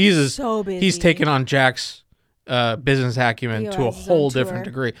so busy. he's taken on Jack's business acumen He to a has his own whole different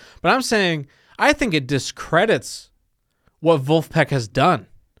tour. degree. But I'm saying I think it discredits what Wolfpack has done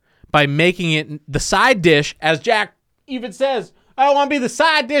by making it the side dish, as Jack even says. I don't want to be the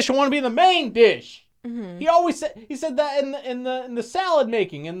side dish. I want to be the main dish. Mm-hmm. He said that in the salad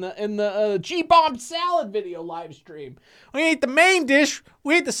making in the G-Bomb salad video live stream. We ain't the main dish.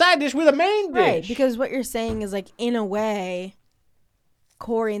 We ain't the side dish. We're the main dish. Right, because what you're saying is like, in a way,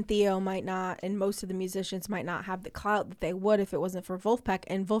 Corey and Theo might not, and most of the musicians might not have the clout that they would if it wasn't for Wolfpack,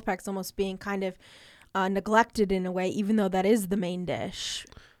 and Wolfpack's almost being kind of neglected in a way, even though that is the main dish.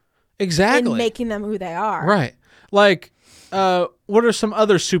 Exactly. In making them who they are. Right. Like, what are some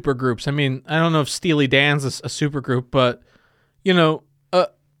other super groups? I mean, I don't know if Steely Dan's a super group, but, I'd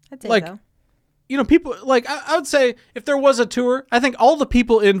say like, so. people, like, I would say if there was a tour, I think all the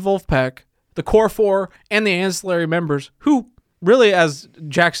people in Wolfpack, the core four and the ancillary members, who really, as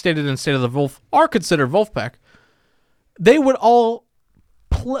Jack stated in State of the Wolf, are considered Wolfpack, they would all,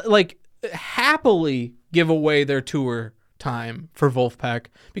 happily give away their tour time for Wolfpack,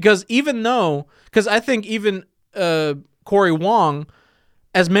 because I think even Corey Wong,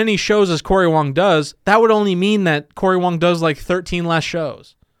 as many shows as Corey Wong does, that would only mean that Corey Wong does like 13 less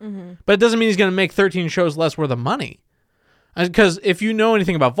shows. Mm-hmm. But it doesn't mean he's going to make 13 shows less worth of money. Because if you know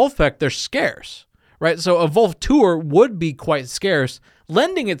anything about Wolfpack, they're scarce, right? So a Wolf tour would be quite scarce,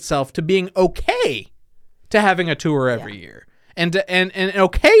 lending itself to being okay to having a tour every year. And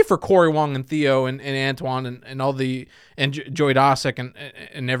okay for Corey Wong and Theo and Antoine and all the and Joey Dosick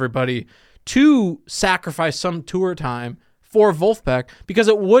and everybody to sacrifice some tour time for Wolfpack, because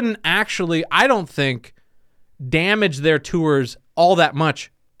it wouldn't actually, I don't think, damage their tours all that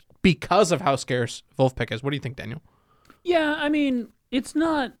much because of how scarce Wolfpack is. What do you think, Daniel? Yeah, I mean, it's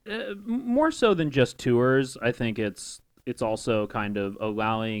not more so than just tours. I think it's also kind of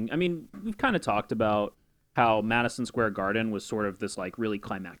allowing. I mean, we've kind of talked about how Madison Square Garden was sort of this like really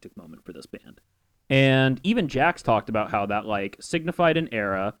climactic moment for this band. And even Jack's talked about how that like signified an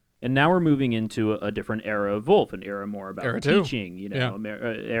era, and now we're moving into a different era of Wolf, an era more about Era two. teaching,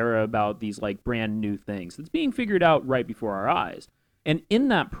 era about these like brand new things that's being figured out right before our eyes. And in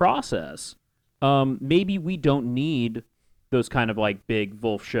that process, maybe we don't need those kind of like big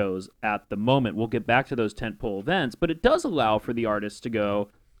Wolf shows at the moment. We'll get back to those tentpole events, but it does allow for the artists to go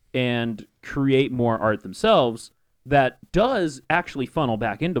and create more art themselves that does actually funnel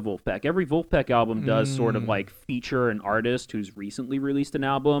back into Wolfpack. Every Wolfpack album does sort of like feature an artist who's recently released an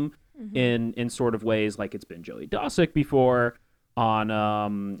album in sort of ways like it's been Joey Dosick before on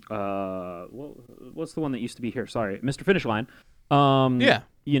what's the one that used to be here? Sorry, Mr. Finish Line. Yeah.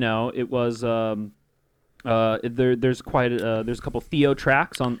 It was there's a couple Theo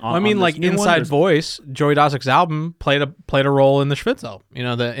tracks on I mean, on like this new one. Inside There's- Voice, Joey Dosick's album played a role in the Schvitz album,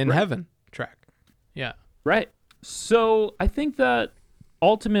 the In Heaven track. Yeah. Right. So I think that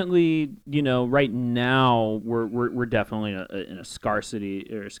ultimately, right now we're definitely in a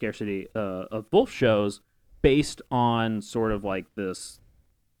scarcity of Wolf shows based on sort of like this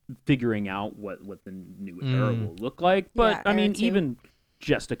figuring out what the new era will look like. But Yeah, I mean, era two. even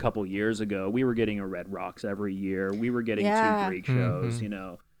just a couple years ago, we were getting a Red Rocks every year. We were getting Yeah. 2 Greek shows.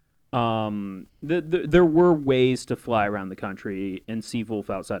 There were ways to fly around the country and see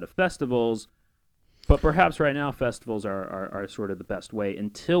Wolf outside of festivals. But perhaps right now festivals are sort of the best way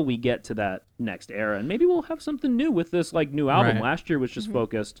until we get to that next era. And maybe we'll have something new with this like new album. Right. Last year was just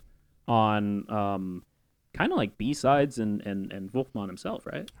focused on kind of like B-sides and Wolfman himself,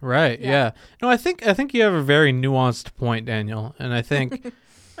 right? Right. Yeah. No, I think you have a very nuanced point, Daniel, and I think,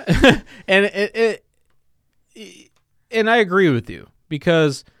 and and I agree with you,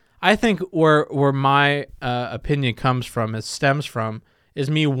 because I think where my opinion stems from is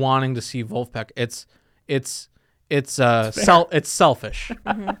me wanting to see Wolfpack. It's selfish.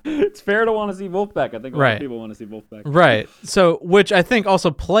 It's fair to want to see Wolfpack. I think a lot Right. of people want to see Wolfpack. Right. So, which I think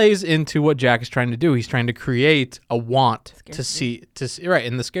also plays into what Jack is trying to do. He's trying to create a want to see right,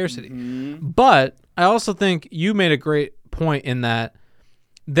 in the scarcity. But I also think you made a great point in that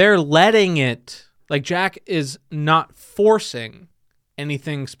they're letting it, like Jack is not forcing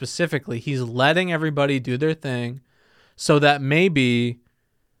anything specifically. He's letting everybody do their thing so that maybe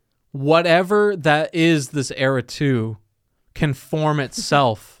whatever that is this era 2 can form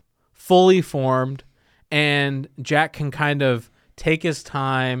itself fully formed, and Jack can kind of take his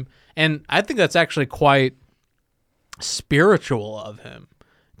time. And I think that's actually quite spiritual of him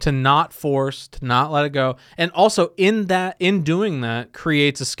to not force, to not let it go. And also in doing that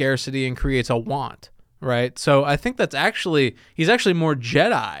creates a scarcity and creates a want, right? So I think he's actually more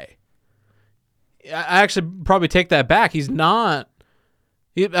Jedi. I actually probably take that back. He's not.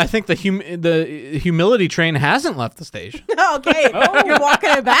 I think the humility train hasn't left the station. Okay, you're walking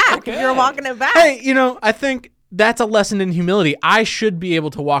it back. Okay. You're walking it back. Hey, I think that's a lesson in humility. I should be able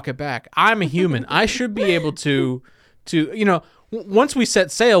to walk it back. I'm a human. I should be able to once we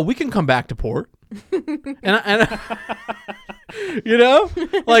set sail, we can come back to port. and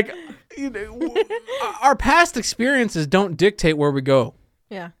like our past experiences don't dictate where we go.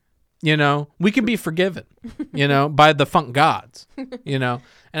 Yeah. We can be forgiven, by the funk gods, and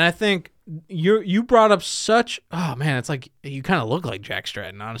I think you brought up oh man, it's like you kind of look like Jack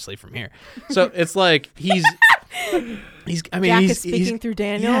Stratton, honestly, from here. So it's like he's Jack is speaking through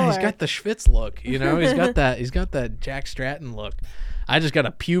Daniel. Yeah, he's got the Schvitz look, he's got that Jack Stratton look. I just got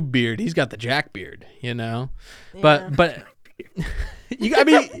a pube beard. He's got the Jack beard, Yeah. But you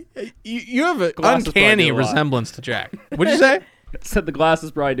have an uncanny resemblance to Jack. What'd you say? Said the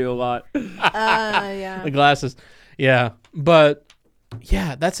glasses probably do a lot. Yeah. The glasses. Yeah. But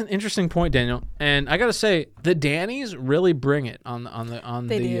yeah, that's an interesting point, Daniel. And I gotta say, the Dannies really bring it on the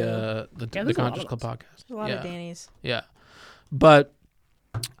Conscious Club podcast. There's a lot of Dannies. Yeah. But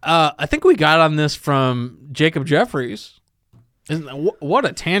I think we got on this from Jacob Jeffries. What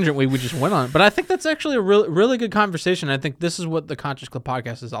a tangent we just went on. But I think that's actually a really good conversation. I think this is what the Conscious Club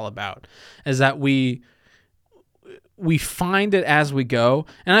podcast is all about, is that we find it as we go.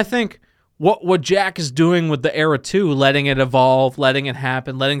 And I think what Jack is doing with the era 2, letting it evolve, letting it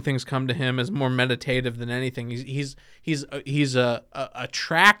happen, letting things come to him, is more meditative than anything. He's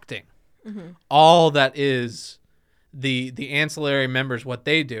attracting all that is the ancillary members, what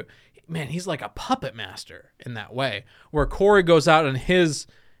they do. Man, he's like a puppet master in that way, where Corey goes out on his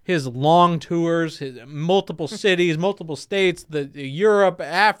long tours, his multiple cities, multiple states, the Europe,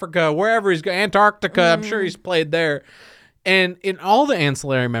 Africa, wherever he's going, Antarctica. I'm sure he's played there, and in all the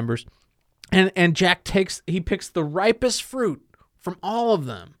ancillary members, and Jack picks the ripest fruit from all of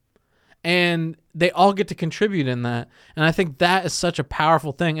them, and they all get to contribute in that. And I think that is such a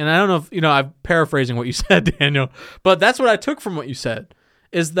powerful thing. And I don't know if I'm paraphrasing what you said, Daniel, but that's what I took from what you said,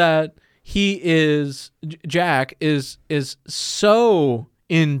 is that Jack is so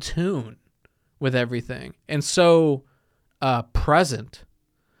in tune with everything and so present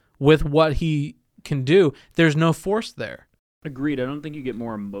with what he can do. There's no force there. Agreed. I don't think you get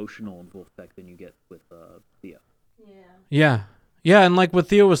more emotional in Wolfpack than you get with Theo. Yeah, and like what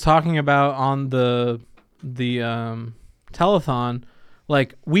Theo was talking about on the telethon,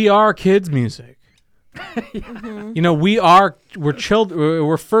 like, we are kids music. We're children.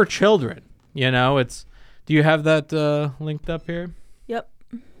 We're for children. It's. Do you have that linked up here? Yep.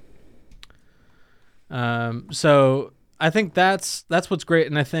 So I think that's what's great,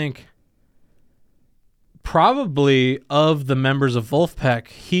 and I think probably of the members of Wolfpack,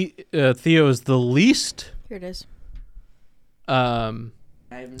 Theo is the least. Here it is. I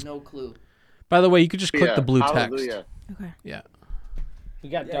have no clue. By the way, you could just click the blue Hallelujah. text. Okay. Yeah. You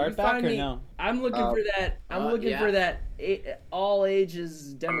got Dart back or no? I'm looking for that. I'm looking for that all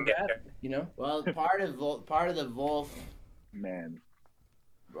ages demographic. Well, part of the Wolf. Man.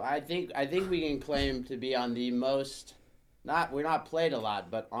 I think we can claim to be on the most. We're not played a lot,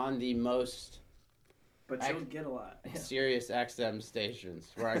 but on the most. But you'll get a lot. Sirius XM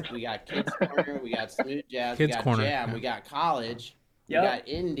stations. Where we got Kids Corner, we got Smooth Jazz, Kids we got Corner, Jam, yeah. we got College, we Yep. got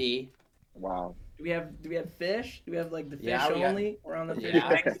Indie. Wow. Do we have Fish? Do we have like the Fish Yeah, we got- only? We're on the Fish. Yeah.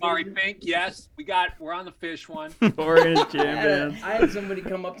 Thanks, Sorry Pink. Yes, we're on the fish one. Orange I Jam Band. had somebody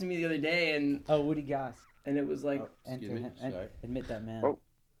come up to me the other day and Woody Goss. it was like, Excuse me, sorry. Admit that, man. Oh.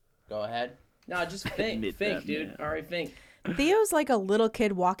 Go ahead. no, just Fink, Admit Fink, that, dude. man. All right, Fink. Theo's like a little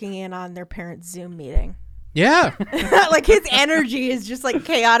kid walking in on their parents' Zoom meeting. Yeah. Like, his energy is just like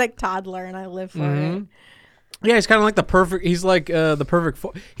chaotic toddler, and I live for it. Yeah, he's kind of like the perfect. He's like the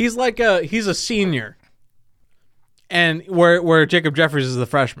perfect. He's like he's a senior, and where Jacob Jeffries is the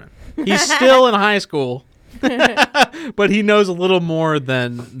freshman. He's still in high school, but he knows a little more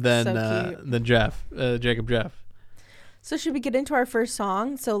than Jacob Jeff. So should we get into our first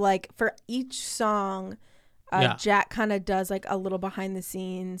song? So like for each song, Yeah. Jack kind of does like a little behind the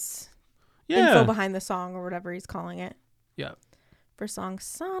scenes Yeah. info behind the song or whatever he's calling it. Yeah. for song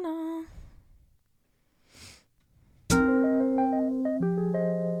Sana.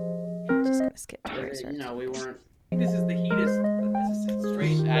 Just gonna skip to the next You know, we weren't. This is the heatest. This is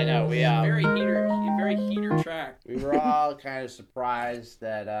straight. I know, we very heater track. We were all kind of surprised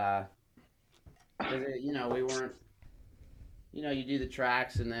that, you know, we weren't. You know, you do the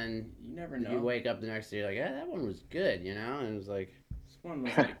tracks and then You never know. you wake up the next day, you're like, that one was good, you know? And it was like, This one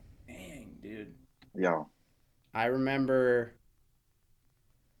was like, dang, dude. Yo. I remember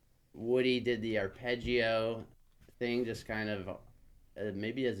Woody did the arpeggio thing just kind of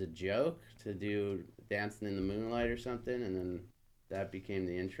maybe as a joke to do Dancing in the Moonlight or something, and then that became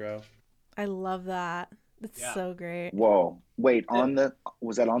the intro. I love that. It's so great. Whoa. Wait,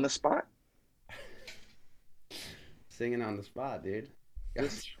 was that on the spot? Singing on the spot, dude.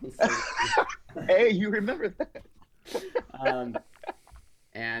 Hey, you remember that?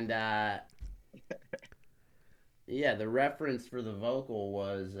 Yeah, the reference for the vocal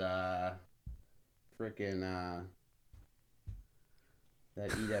was frickin' that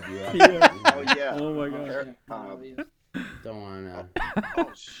EWF. Oh yeah. Oh my god. Don't want to.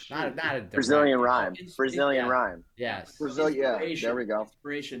 Oh, not a Brazilian direct- rhyme. Brazilian rhyme. Yes. Brazilian. Yeah. There we go.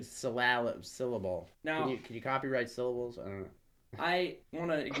 Inspiration. Syllable. Now, can you copyright syllables? I don't know. I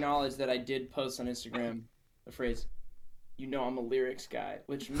want to acknowledge that I did post on Instagram the phrase, "You know I'm a lyrics guy,"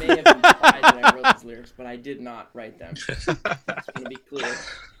 which may have implied that I wrote these lyrics, but I did not write them. Just want to be clear.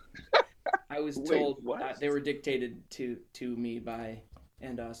 I was told they were dictated to me by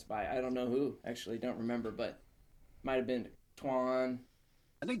us by I don't know who, actually don't remember, but might have been Twan.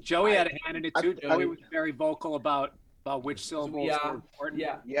 I think Joey had a hand in it too. Joey was very vocal about which syllables were important.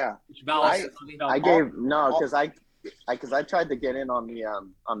 Yeah. Which vowels I gave because I tried to get in on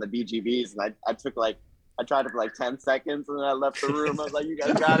the BGVs, and I took I tried it for 10 seconds, and then I left the room. I was like, "You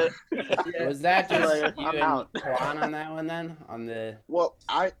guys got it." Was that just you I'm and out. Juan on that one then? On the Well,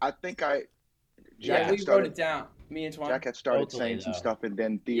 I think Yeah, we wrote it down. Me and Twan. Jack had started Totally, saying some though. stuff, and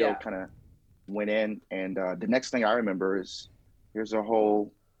then Theo kind of went in, and the next thing I remember is there's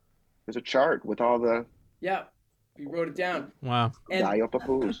a chart with all the Yeah, we wrote it down. Wow. And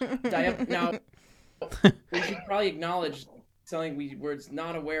Diop. now, we should probably acknowledge something we were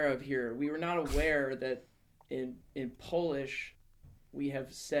not aware of here. We were not aware that in Polish we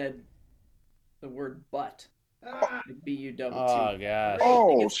have said the word butt. Like B-U-T. Oh gosh.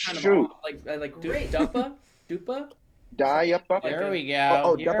 Oh shoot. Like dupa? Diop. Here we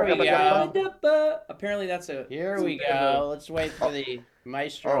go. Here we go. Dupa. Apparently that's a. Here we go. Let's wait for the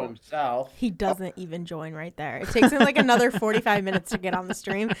maestro himself. He doesn't even join right there. It takes him another 45 minutes to get on the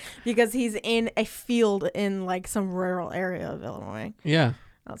stream because he's in a field in some rural area of Illinois. Yeah.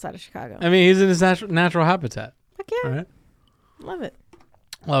 Outside of Chicago. I mean, he's in his natural habitat. Heck yeah. Right? Love it.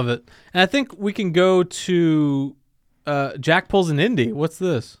 Love it. And I think we can go to Jack pulls an indie. What's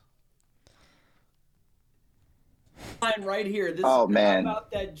this? Line right here. This Oh, is man. about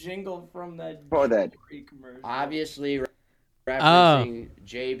that jingle from that commercial. Obviously referencing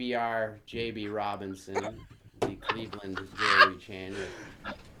JB Robinson, the Cleveland Dairy chain.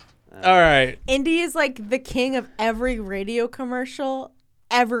 All right. Indy is the king of every radio commercial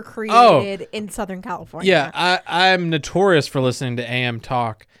ever created in Southern California. Yeah, I'm notorious for listening to AM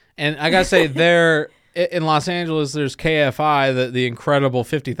talk. And I got to say, there in Los Angeles, there's KFI, the incredible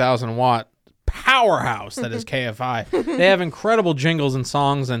 50,000 watt powerhouse that is KFI. They have incredible jingles and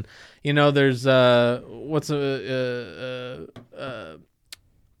songs. And, there's I'm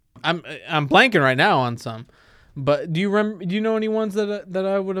blanking right now on some. But do you know any ones that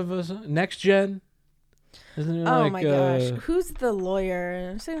I would have Next Gen? Isn't it oh my gosh. Who's the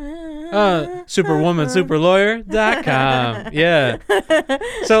lawyer? Superwoman, superlawyer.com. Yeah.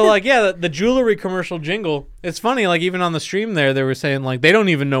 So the jewelry commercial jingle, it's funny, even on the stream there, they were saying they don't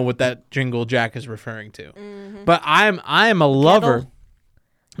even know what that jingle Jack is referring to. Mm-hmm. But I'm a lover.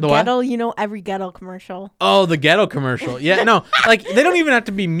 The Ghetto, what? Every ghetto commercial. Oh, the ghetto commercial. Yeah, no. They don't even have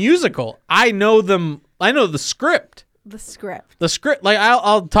to be musical. I know them. I know the script. The script.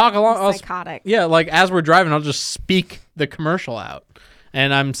 I'll talk along. Psychotic. Yeah, as we're driving, I'll just speak the commercial out,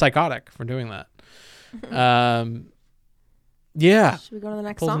 and I'm psychotic for doing that. Yeah. Should we go to the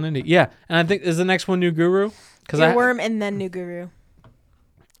next Pulls song? an indie. Yeah, and I think is the next one New Guru? Earworm and then New Guru.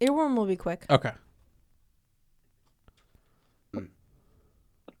 Earworm will be quick. Okay.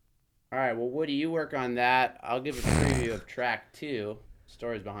 All right, well, Woody, you work on that. I'll give a preview of track 2,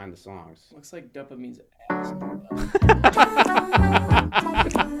 Stories Behind the Songs. Looks like Dupa means ass.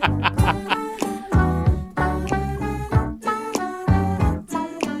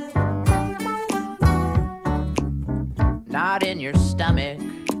 Not in your stomach,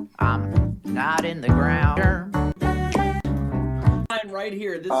 I'm not in the ground. right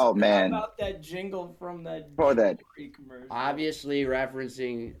here. This Oh, is man. about that jingle from that For that. commercial. Obviously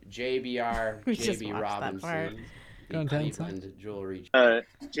referencing JBR, We just JB watched that part. Robinson, the Go 10 Cleveland jewelry.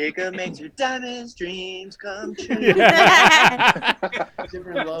 Jacob makes your diamonds dreams come true.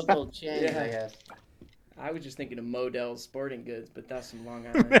 Different local chains, I guess. I was just thinking of Modell's Sporting Goods, but that's some Long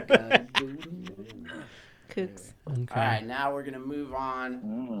Island. Kooks. All right, now we're gonna move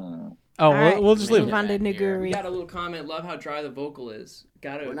on. Oh, All right, we'll just leave move it. on to We Nuguri. got a little comment. Love how dry the vocal is.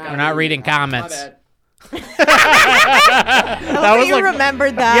 We're We're not reading comments. My bad. That was you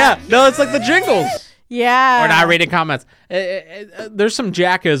remembered that. Yeah, no, it's like the jingles. Yeah. We're not reading comments. There's some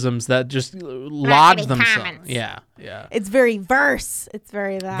jackisms that just lodge reading themselves. comments. Yeah. It's very verse. It's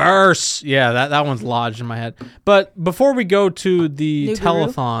very that. Verse. Yeah, that one's lodged in my head. But before we go to the New Guru?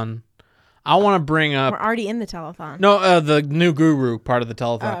 telethon, I want to bring up. We're already in the telethon. No, the new guru part of the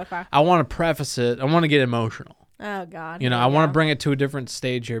telethon. Oh, okay. I want to preface it. I want to get emotional. Oh, God. You know, I want to bring it to a different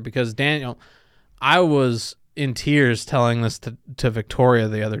stage here because Daniel, I was in tears telling this to Victoria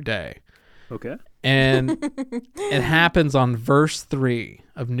the other day. Okay. And it happens on verse 3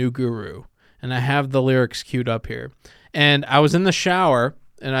 of New Guru. And I have the lyrics queued up here. And I was in the shower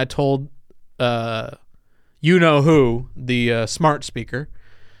and I told you know who, the smart speaker.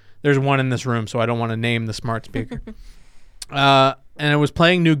 There's one in this room, so I don't want to name the smart speaker. And I was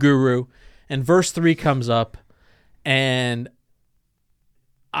playing New Guru, and verse 3 comes up, and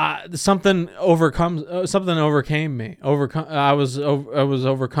something overcame me. I was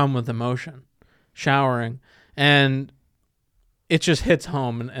overcome with emotion, showering, and it just hits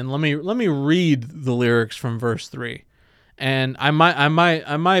home. And let me read the lyrics from verse 3, and I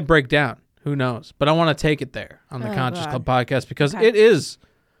might break down. Who knows? But I want to take it there on the Conscious Club podcast because it is.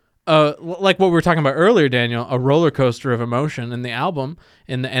 Like what we were talking about earlier, Daniel, a roller coaster of emotion in the album,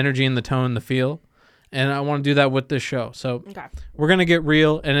 in the energy, in the tone, the feel, and I want to do that with this show. So we're gonna get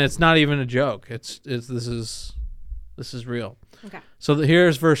real, and it's not even a joke. This is real. Okay. So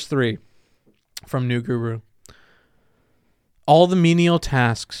here's verse 3 from New Guru. All the menial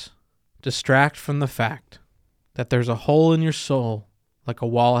tasks distract from the fact that there's a hole in your soul, like a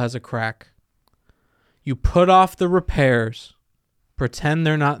wall has a crack. You put off the repairs. Pretend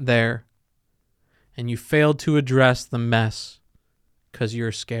they're not there, and you failed to address the mess because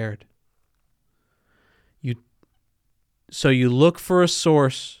you're scared. So you look for a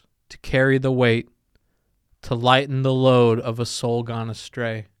source to carry the weight, to lighten the load of a soul gone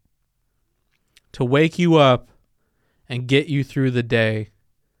astray, to wake you up and get you through the day,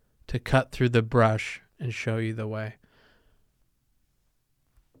 to cut through the brush and show you the way.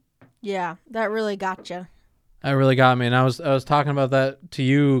 Yeah, that really got you. That really got me, and I was talking about that to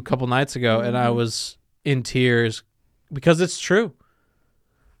you a couple nights ago, and I was in tears because it's true.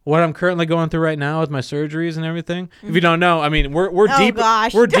 What I'm currently going through right now with my surgeries and everything. If you don't know, I mean, we're deep. Oh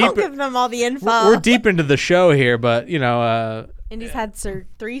gosh, we're don't deep. give them all the info. We're deep into the show here, but you know, Indy's had 3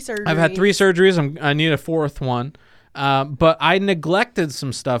 surgeries. I've had 3 surgeries. I need a 4th one, but I neglected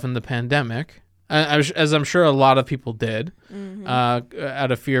some stuff in the pandemic, as I'm sure a lot of people did,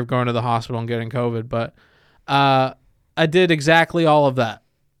 out of fear of going to the hospital and getting COVID, but. I did exactly all of that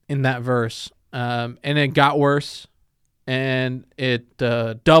in that verse, and it got worse, and it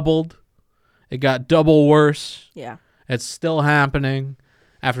doubled. It got double worse. Yeah, it's still happening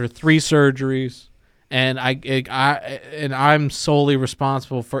after 3 surgeries, and I'm solely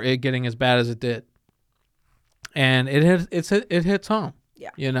responsible for it getting as bad as it did. And it hits home. Yeah,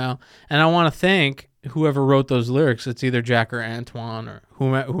 you know, and I want to thank whoever wrote those lyrics. It's either Jack or Antoine or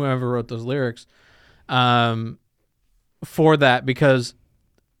whoever wrote those lyrics. For that, because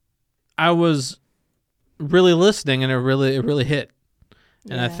I was really listening and it really hit,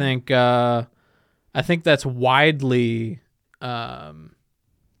 and I think that's widely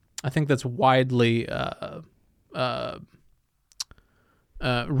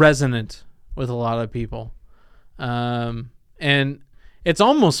resonant with a lot of people, and it's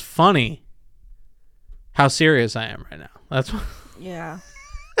almost funny how serious I am right now. That's what yeah.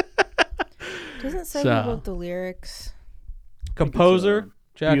 Doesn't say who wrote the lyrics. Composer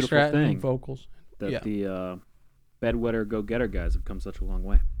Jack beautiful Stratton, thing vocals. That the bedwetter go-getter guys have come such a long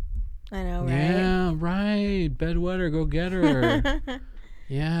way. I know, right? Yeah, right. Bedwetter, go get her.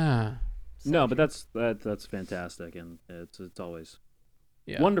 Yeah. No, but that's fantastic, and it's always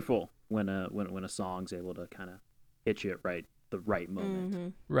wonderful when a song's able to kind of hit you at the right moment. Mm-hmm.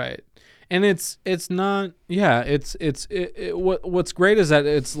 Right. And it's not. Yeah. What's great is that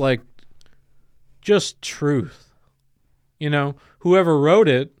it's like just truth. You know, whoever wrote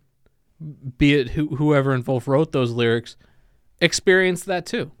it, be it whoever in Wolf wrote those lyrics, experienced that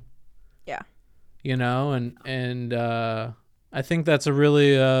too. Yeah. You know, and I think that's a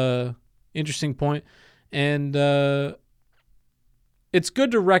really interesting point, and it's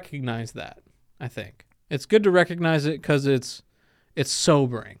good to recognize that. I think it's good to recognize it because it's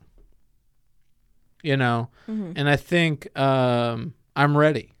sobering, And I think I'm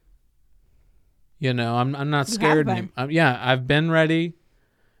ready. I'm not scared anymore. Yeah, I've been ready,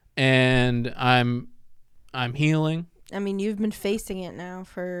 and I'm healing. I mean, you've been facing it now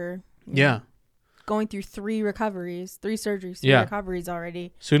for going through 3 recoveries, 3 surgeries, 3 recoveries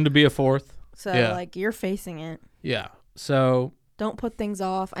already. Soon to be a 4th. So like you're facing it. Yeah. So don't put things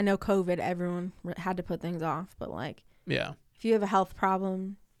off. I know COVID, everyone had to put things off, but like if you have a health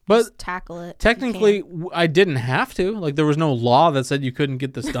problem, just tackle it. Technically, I didn't have to. Like there was no law that said you couldn't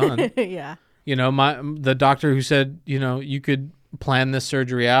get this done. Yeah. The doctor who said, you could plan this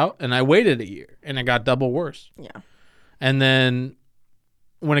surgery out, and I waited a year, and it got double worse. Yeah. And then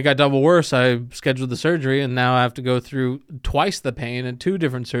when it got double worse, I scheduled the surgery, and now I have to go through twice the pain at 2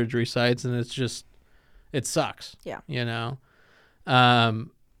 different surgery sites, and it sucks. Yeah.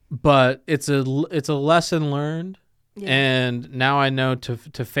 But it's a lesson learned, and now I know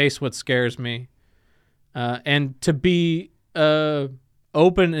to face what scares me, and to be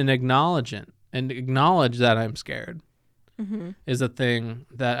open and acknowledge that I'm scared is a thing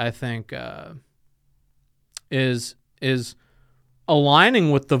that I think is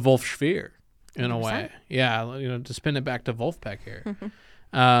aligning with the Wolf Sphere in 100%. A way. Yeah, to spin it back to Wolfpack here.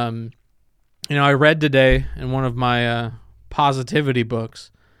 I read today in one of my positivity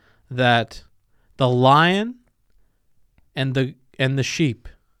books that the lion and the sheep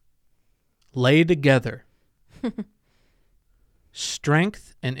lay together.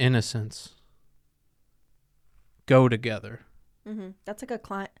 Strength and innocence go together. That's like a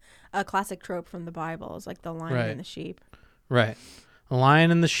classic trope from the Bible. It's like the lion and the sheep. Right. The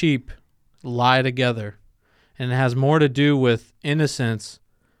lion and the sheep lie together. And it has more to do with innocence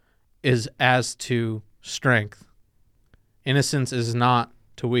as to strength. Innocence is not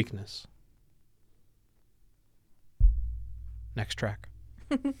to weakness. Next track.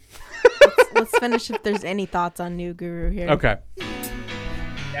 Let's finish if there's any thoughts on New Guru here. Okay.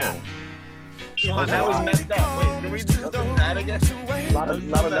 Yeah. That was messed up. Wait, can we do that again? A lot of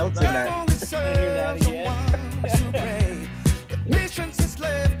notes in that. Hear that again?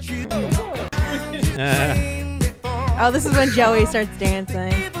 Oh, this is when Joey starts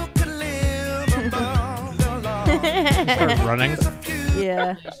dancing. Start running.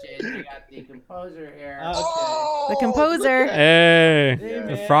 Yeah. We got the composer here. Okay. The composer. Hey,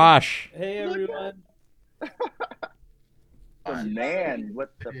 the Frosh. Hey, everyone. The man with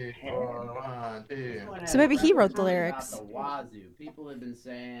the pen. So maybe he wrote the lyrics. The wazoo. People have been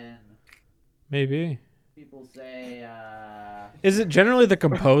saying. Maybe. People say. Is it generally the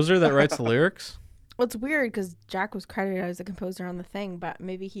composer that writes the lyrics? Well, it's weird because Jack was credited as a composer on the thing, but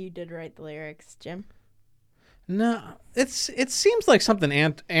maybe he did write the lyrics. Jim? No, it seems like something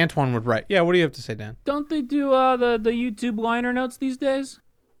Antoine would write. Yeah, what do you have to say, Dan? Don't they do the YouTube liner notes these days?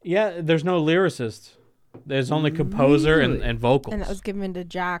 Yeah, there's no lyricist. There's only composer and vocals. And that was given to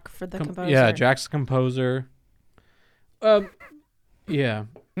Jack for the composer. Yeah, Jack's the composer. Yeah.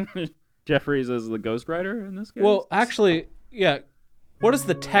 Jeffries is the ghostwriter in this case? Well, actually, yeah. What does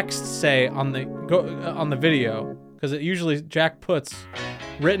the text say on the video? Because it usually Jack puts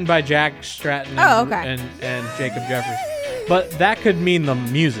written by Jack Stratton and Jacob Jeffries. But that could mean the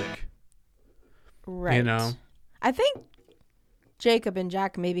music. Right. I think Jacob and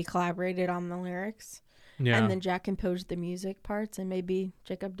Jack maybe collaborated on the lyrics. Yeah. And then Jack composed the music parts, and maybe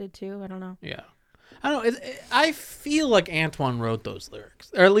Jacob did too. I don't know. Yeah. I don't know. I feel like Antoine wrote those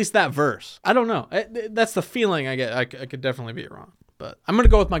lyrics, or at least that verse. I don't know. That's the feeling I get. I could definitely be wrong, but I'm going to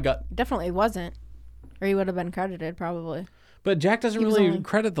go with my gut. Definitely wasn't. Or he would have been credited, probably. But Jack doesn't really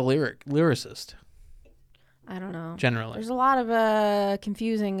credit the lyricist. I don't know. Generally. There's a lot of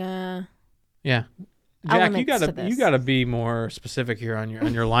confusing yeah. Jack, you gotta be more specific here on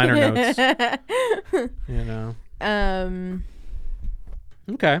your liner notes.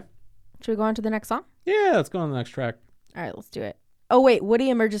 Okay. Should we go on to the next song? Yeah, let's go on to the next track. All right, let's do it. Oh wait, Woody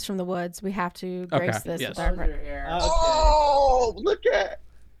emerges from the woods. We have to grace this with our Oh, look at.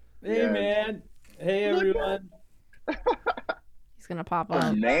 Hey man. Hey everyone. He's gonna pop The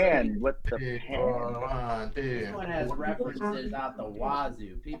up. man with the pen. This one has references out the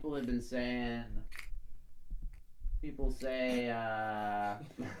wazoo. People have been saying. People say.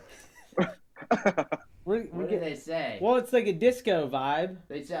 What do they say? Well, it's like a disco vibe.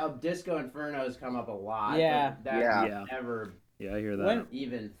 They say Disco Inferno's come up a lot. Yeah. But that never. Yeah, I hear that.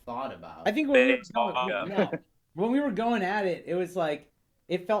 Even thought about. I think when we were going at it, it was like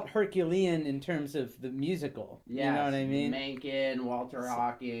it felt Herculean in terms of the musical. Yes, you know what I mean? Mencken, Walter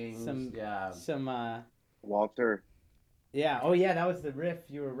Hawkins. Some Walter. Yeah. Oh yeah, that was the riff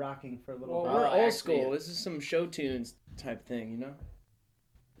you were rocking for a little Well, while. we're old school. This is some show tunes type thing, you know.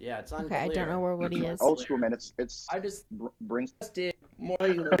 Yeah, it's Okay, I don't know where Woody is. Old school, man. It's. I just brings. did more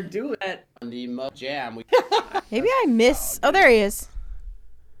you do that on the jam. Maybe I miss. Oh, there he is.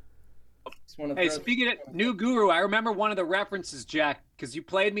 Hey, speaking of New Guru, I remember one of the references, Jack, because you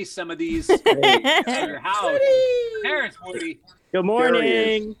played me some of these at your house. There's Woody. Good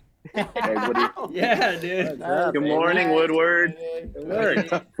morning. Hey, Woody. Yeah, dude. Good morning, Woodward. Woodland.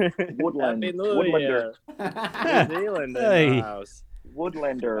 Happy New Year. New Zealand in the house.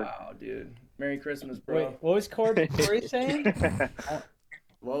 Woodlander. Wow, dude. Merry Christmas, bro. Wait, what was Corey saying?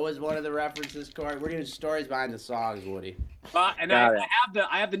 What was one of the references, Corey? We're doing stories behind the songs, Woody. And I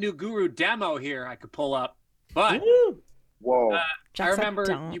have the New Guru demo here I could pull up. But whoa, I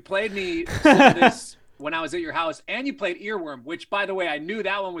remember you played me some of this when I was at your house, and you played Earworm, which, by the way, I knew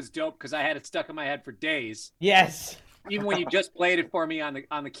that one was dope because I had it stuck in my head for days. Yes. Even when you just played it for me on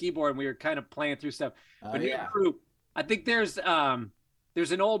the keyboard, and we were kind of playing through stuff. But New Guru, I think there's an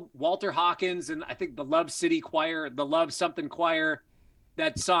old Walter Hawkins and I think the Love City Choir, the Love Something Choir.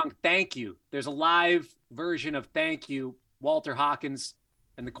 That song, Thank You. There's a live version of Thank You, Walter Hawkins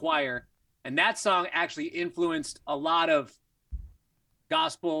and the choir. And that song actually influenced a lot of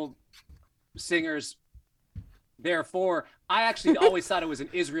gospel singers. Therefore, I actually always thought it was an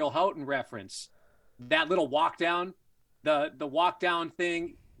Israel Houghton reference. That little walk down, the walk down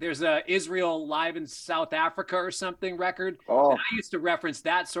thing. There's a Israel Live in South Africa or something record. Oh. And I used to reference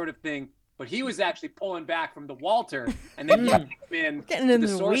that sort of thing. But he was actually pulling back from the Walter, and then he came in to the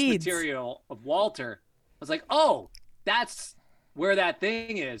source material of Walter. I was like, oh, that's where that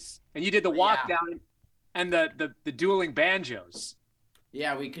thing is. And you did the walk down and the dueling banjos.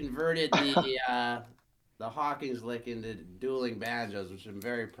 Yeah, we converted the Hawkins lick into dueling banjos, which I'm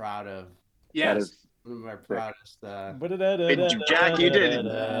very proud of. Yes. That is one of my proudest. Jack, you did.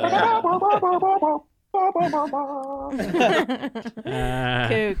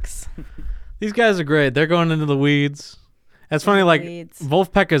 Kooks. These guys are great. They're going into the weeds. That's funny. Like Weeds.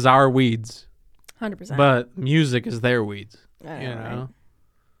 Wolfpack is our weeds, 100%. but music is their weeds. I know, You know.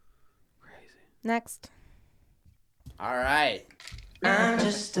 Next. All right. I'm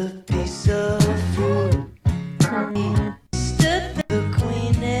just a piece of fruit. The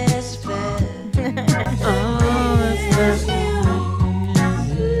queen is fed.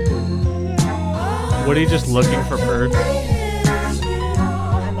 What are you just looking for birds?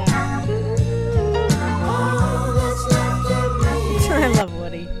 I love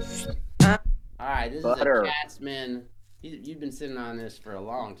Woody. All right, this Butter. is a Catsman. You've been sitting on this for a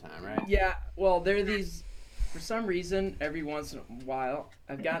long time, right? Yeah, well, there are these, for some reason, every once in a while,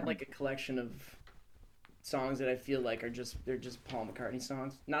 I've got like a collection of songs that I feel like they're just Paul McCartney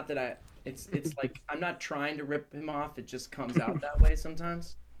songs. Not that it's like, I'm not trying to rip him off, it just comes out that way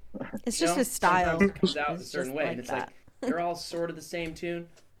sometimes. It's You just know? his style. Sometimes it comes out a It's certain just way, like and it's that. like, they're all sort of the same tune.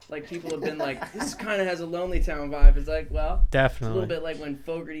 Like, people have been like, this kind of has a Lonely Town vibe. It's like, well, Definitely. it's a little bit like when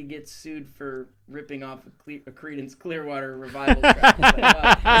Fogerty gets sued for ripping off a Creedence Clearwater revival track. It's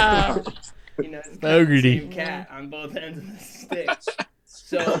like, wow. You know, it's kind of the Fogerty. same cat on both ends of the stick.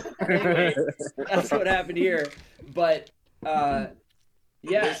 So, anyway, that's what happened here. But, yeah.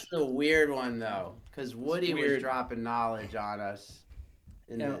 This is a weird one, though, because Woody was Weird. dropping knowledge on us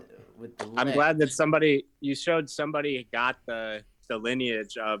with the I'm lick. glad that you showed somebody got the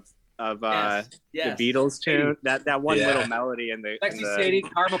lineage of Yes. the Beatles tune. That one little melody in the Sexy Sadie,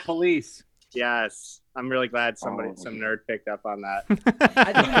 Karma Police. Yes, I'm really glad some nerd picked up on that.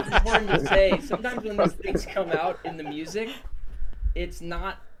 I think it's important to say, sometimes when these things come out in the music, it's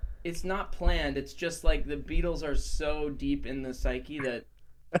not planned. It's just like the Beatles are so deep in the psyche that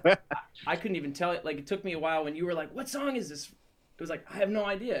I couldn't even tell it. Like, it took me a while when you were like, what song is this? It was like, I have no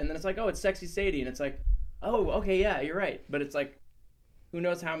idea. And then it's like, oh, it's Sexy Sadie. And it's like, oh, okay, yeah, you're right. But it's like, who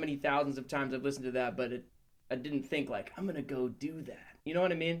knows how many thousands of times I've listened to that, but I didn't think like, I'm going to go do that. You know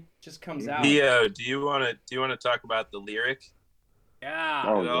what I mean? It just comes out. Leo, do you want to talk about the lyric? Yeah.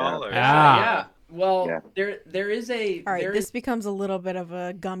 Oh, At all, or- Yeah. Well, there is a. All right, there this is- becomes a little bit of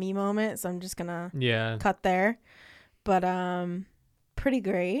a gummy moment, so I'm just gonna cut there. But pretty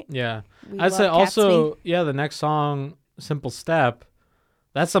great. Yeah. We I'd say love also, Catsby. the next song, Simple Step,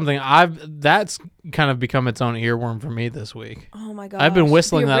 that's something that's kind of become its own earworm for me this week. Oh my god! I've been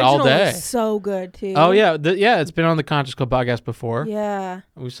whistling that all day. So good too. Oh yeah, it's been on the Conscious Club podcast before. Yeah.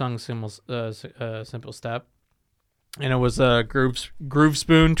 We sung Simple Step, and it was a Groove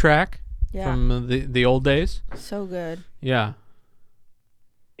Spoon track Yeah. from the old days. So good. Yeah.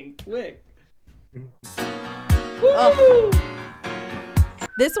 Quick. Oh.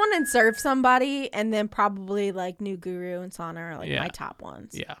 This one and Serve Somebody, and then probably like New Guru and Sauna are like my top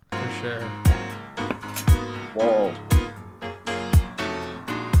ones. Yeah, for sure. Whoa.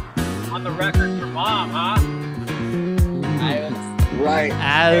 On the record for Mom, huh? Right.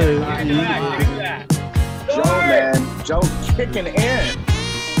 Joe, man. Joe kicking in.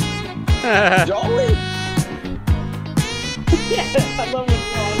 Joey. I love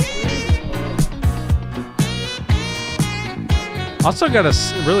Also got a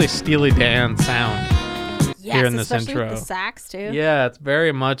really Steely Dan sound here in this especially intro. With the sax too. Yeah, it's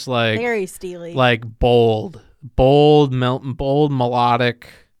very much like very Steely, like bold, melodic.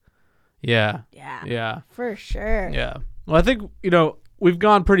 Yeah, for sure. Yeah. Well, I think we've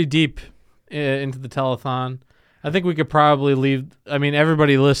gone pretty deep into the telethon. I think we could probably leave. I mean,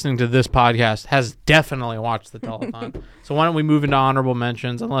 everybody listening to this podcast has definitely watched the telethon. So why don't we move into honorable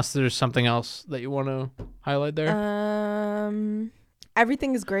mentions? Unless there's something else that you want to highlight there.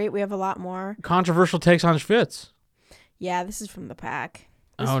 Everything is great. We have a lot more Controversial takes on Schvitz. Yeah, this is from the pack.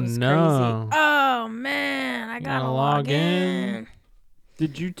 This Oh was no! Crazy. Oh man, I gotta log in.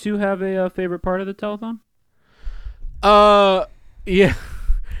 Did you two have a favorite part of the telethon? Yeah.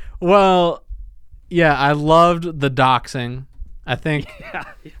 Well, yeah, I loved the doxing. I think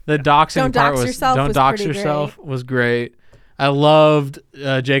the doxing part was "Don't dox yourself" was great. I loved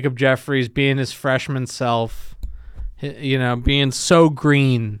Jacob Jeffries being his freshman self, being so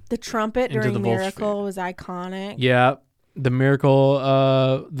green. The trumpet during Miracle was iconic. Yeah, the Miracle,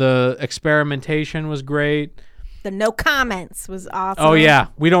 the experimentation was great. The no comments was awesome. Oh yeah,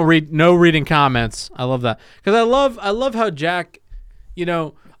 we don't read reading comments. I love that because I love how Jack,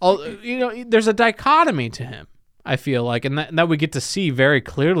 there's a dichotomy to him. I feel like, and that we get to see very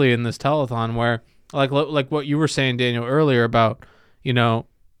clearly in this telethon, where like what you were saying, Daniel, earlier about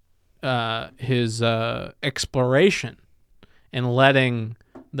his exploration and letting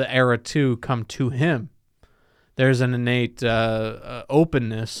the era 2 come to him. There's an innate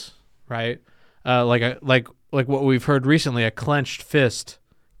openness, right? Like what we've heard recently, a clenched fist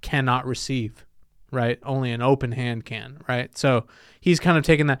cannot receive, right? Only an open hand can, right? So he's kind of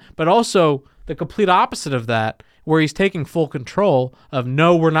taking that, but also the complete opposite of that, where he's taking full control of,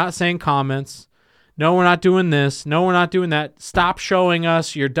 no, we're not saying comments. No, we're not doing this. No, we're not doing that. Stop showing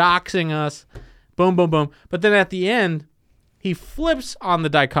us. You're doxing us. Boom, boom, boom. But then at the end, he flips on the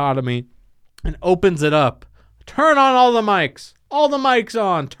dichotomy and opens it up. Turn on all the mics. All the mics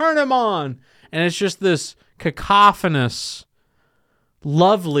on. Turn them on. And it's just this cacophonous,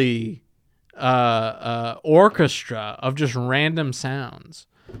 lovely orchestra of just random sounds.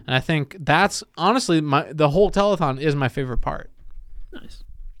 And I think that's honestly the whole telethon is my favorite part. Nice.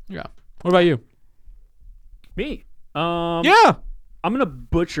 Yeah. What about you? Me. Yeah. I'm gonna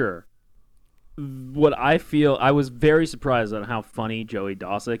butcher what I feel. I was very surprised at how funny Joey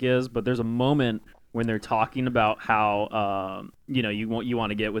Dosick is, but there's a moment when they're talking about how you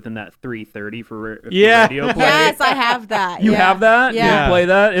want to get within that 330 for radio play. Yes, I have that. You have that? Yeah. You play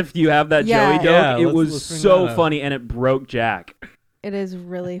that if you have that Joey dope? Yeah, it was so funny, and it broke Jack. It is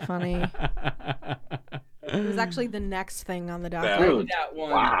really funny. It was actually the next thing on the Dude, document. that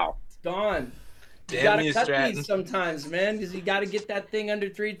one. Wow. It's gone. You Damn gotta you, cut Stratton. these sometimes, man, because you gotta get that thing under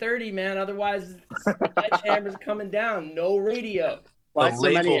 330, man. Otherwise, sledgehammer's coming down. No radio. Why so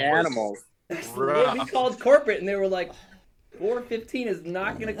many label was animals? Yeah, we called corporate, and they were like, 415 is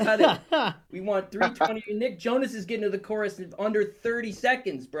not going to cut it. We want 320. Nick Jonas is getting to the chorus in under 30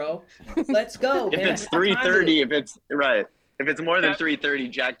 seconds, bro. Let's go, If man. it's 330, if it's right. If it's more than 330,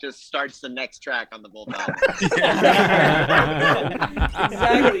 Jack just starts the next track on the Volt album. Exactly.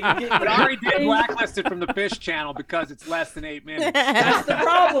 But I already did blacklisted from the Fish channel because it's less than 8 minutes. That's the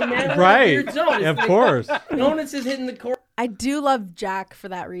problem, man. Right. Weird zone. It's Of like, course. Jonas is hitting the chorus. I do love Jack for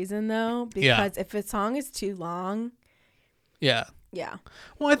that reason, though, Yeah. because if a song is too long, Yeah. yeah,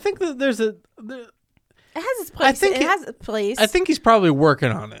 Well, I think that there's it has its place. It has a place. I think he's probably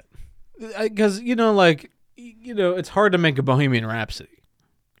working on it, because it's hard to make a Bohemian Rhapsody.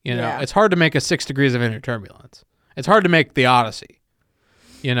 Yeah. It's hard to make a 6 Degrees of Inner Turbulence. It's hard to make the Odyssey.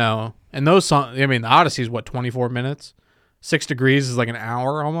 And those songs. I mean, the Odyssey is what, 24 minutes. 6 Degrees is like an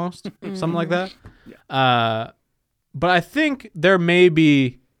hour almost, something like that. Yeah. But I think there may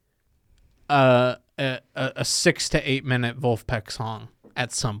be a 6 to 8 minute Wolfpack song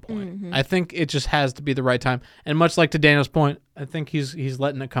at some point. I think it just has to be the right time. And much like to Daniel's point, I think he's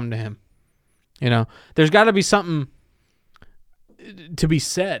letting it come to him. There's got to be something to be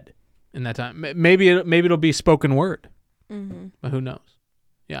said in that time. Maybe it'll be spoken word, but who knows?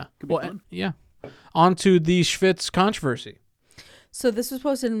 Yeah. Could be fun. Yeah. On to the Schvitz controversy. So this was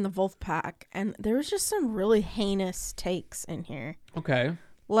posted in the Wolfpack, and there was just some really heinous takes in here. Okay.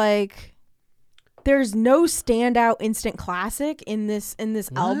 Like, there's no standout instant classic in this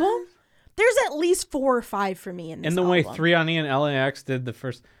album. There's at least 4 or 5 for me in this album. And the way 3 on E and LAX did the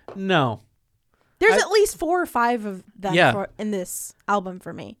first... No. There's at least 4 or 5 of them in this album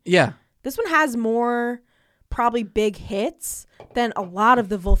for me. Yeah. This one has more probably big hits than a lot of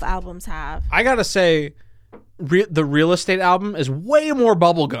the Wolf albums have. I gotta say, the Real Estate album is way more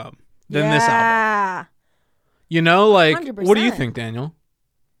bubblegum than this album. You know, like, 100%. What do you think, Daniel?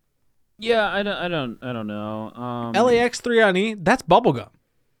 Yeah, I don't know. LAX 3 on E, that's bubblegum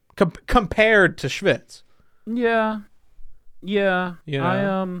compared to Schvitz. Yeah. You know?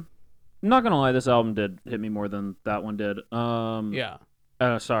 I'm not gonna lie, this album did hit me more than that one did. Yeah.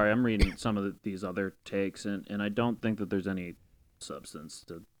 Sorry, I'm reading some of these other takes, and I don't think that there's any substance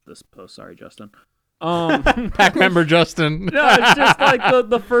to this post. Sorry, Justin. Pack member Justin. No, it's just like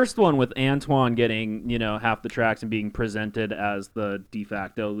the first one with Antoine getting, half the tracks and being presented as the de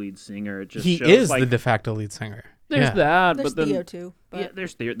facto lead singer. It just he shows, is like, the de facto lead singer. There's that, There's but then Theo too. Yeah,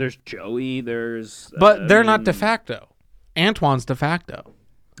 there's Theo, there's Joey, there's. But they're not de facto. Antoine's de facto.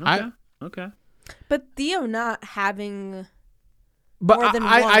 Okay. But Theo not having. But more than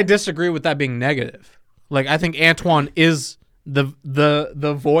I one. disagree with that being negative. Like, I think Antoine is the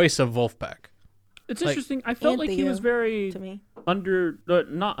voice of Wolfpack. It's interesting. I felt and like he Theo, was very to me.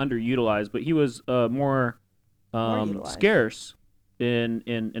 not underutilized, but he was more utilized. scarce in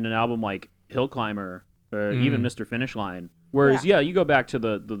an album like Hill Climber or even Mr. Finish Line. Whereas, you go back to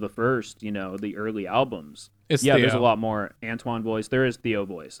the first, the early albums. It's there's Theo. a lot more Antoine voice. There is Theo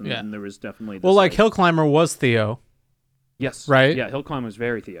voice, and there was definitely this, Well, like Hill Climber was Theo. Yes. Right? Yeah, Hill Climber was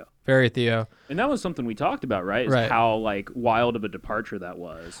very Theo. Very Theo. And that was something we talked about, right? Is Right. how like wild of a departure that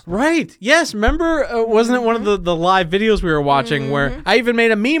was. Right. Yes. Remember, wasn't it one of the live videos we were watching where I even made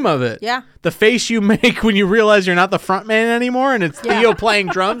a meme of it? Yeah. The face you make when you realize you're not the front man anymore, and it's Theo playing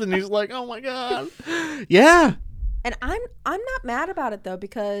drums, and he's like, "Oh my god." Yeah. And I'm not mad about it though,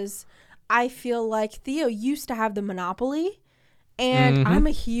 because I feel like Theo used to have the monopoly, and I'm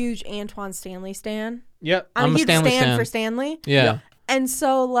a huge Antoine Stanley stan. Yep. I'm a huge Stanley stan for Stanley. Yeah. And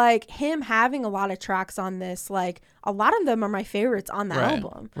so, like, him having a lot of tracks on this, like, a lot of them are my favorites on the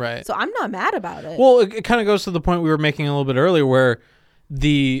album. Right. So I'm not mad about it. Well, it kind of goes to the point we were making a little bit earlier, where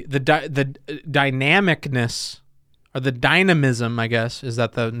the dynamicness or the dynamism, I guess, is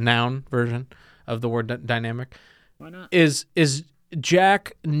that the noun version of the word dynamic? Why not? Is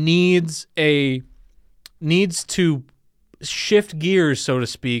Jack needs to shift gears, so to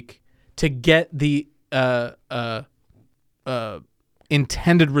speak, to get the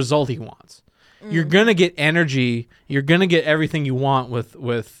intended result he wants. You're gonna get energy. You're gonna get everything you want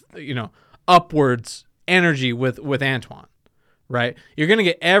with upwards energy with Antoine, right? You're gonna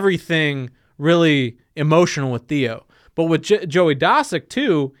get everything really emotional with Theo, but with Joey Dosick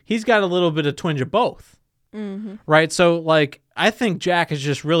too, he's got a little bit of twinge of both, right? So like, I think Jack is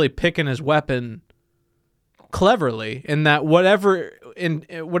just really picking his weapon cleverly, in that whatever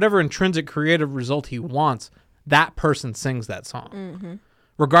intrinsic creative result he wants, that person sings that song,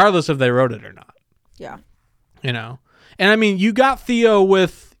 regardless if they wrote it or not. Yeah. And I mean, you got Theo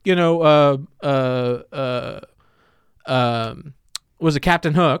with was it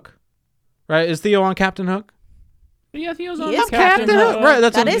Captain Hook, right? Is Theo on Captain Hook? Yeah, Theo's on Captain Hook, right?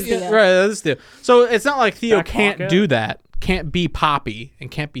 That is Theo. Right, that is Theo. So it's not like Theo Back can't pocket. do that, can't be poppy, and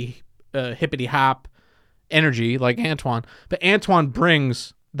can't be hippity hop energy like Antoine, but Antoine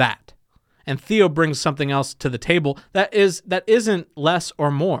brings that, and Theo brings something else to the table that isn't less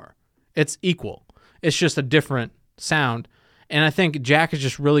or more. It's equal. It's just a different sound, and I think Jack is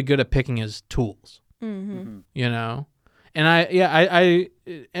just really good at picking his tools. And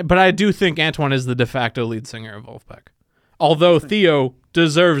but I do think Antoine is the de facto lead singer of Wolfpack. Although Theo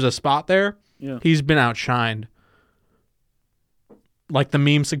deserves a spot there, he's been outshined, like the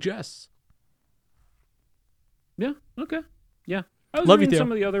meme suggests. Yeah. Okay. Yeah. I was Love you, reading Theo.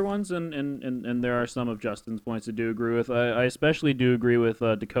 some of the other ones, and there are some of Justin's points I do agree with. I especially do agree with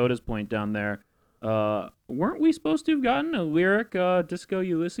Dakota's point down there. Weren't we supposed to have gotten a lyric Disco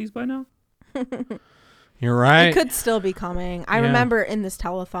Ulysses by now? You're right. It could still be coming. I remember in this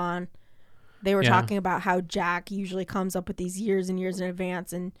telethon, they were talking about how Jack usually comes up with these years and years in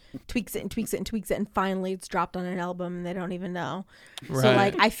advance and tweaks it and tweaks it and tweaks it, and finally it's dropped on an album and they don't even know. Right. So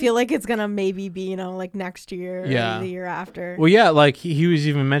like, I feel like it's gonna maybe be like next year or the year after. Well, yeah, like he was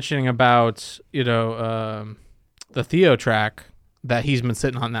even mentioning about the Theo track, that he's been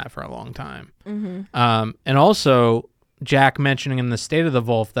sitting on that for a long time. And also Jack mentioning in the State of the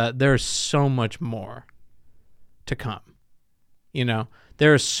Wolf that there's so much more to come. You know,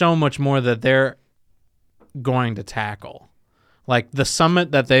 there is so much more that they're going to tackle. Like the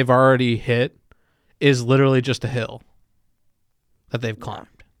summit that they've already hit is literally just a hill that they've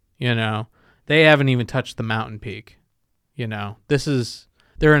climbed. You know, they haven't even touched the mountain peak. You know,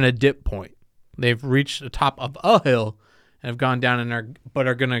 they're in a dip point. They've reached the top of a hill and have gone down and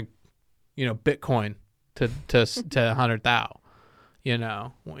are gonna, you know, Bitcoin to 100 thou. You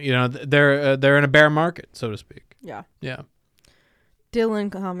know, they're in a bear market, so to speak. Yeah. Yeah.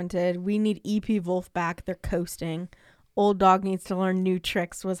 Dylan commented, "We need EP Wolf back. They're coasting. Old Dog needs to learn new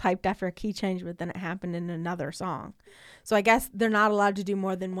tricks. Was hyped after a key change, but then it happened in another song. So I guess they're not allowed to do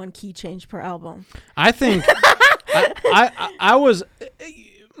more than one key change per album." I think I was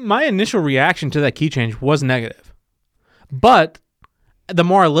my initial reaction to that key change was negative, but the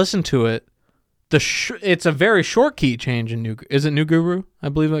more I listened to it, it's a very short key change in Is it New Guru? I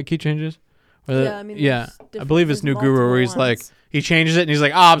believe that key changes. I believe it's New Guru where he's like he changes it and he's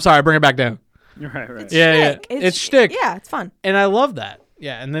like, "Oh, I'm sorry, bring it back down." Right. It's Yeah. shtick. It's shtick. Yeah, it's fun. And I love that.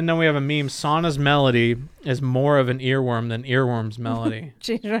 Yeah, and then we have a meme. Sauna's melody is more of an earworm than Earworm's melody.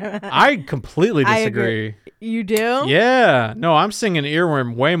 I completely disagree. I agree. You do? Yeah. No, I'm singing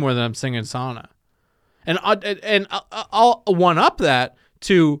Earworm way more than I'm singing Sauna. And I'll one up that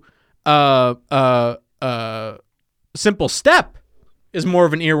to Simple Step is more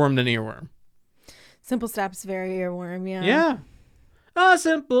of an earworm than Earworm. Simple Step's very earworm, yeah. Yeah. A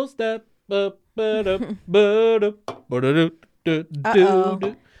simple step.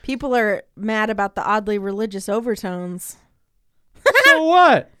 People are mad about the oddly religious overtones. So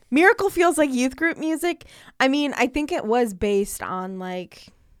what? Miracle feels like youth group music. I mean, I think it was based on like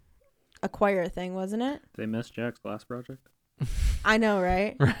a choir thing, wasn't it? They missed Jack's last project. I know,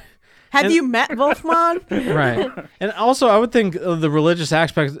 right? Have you met Wolfmon? Right. And also, I would think the religious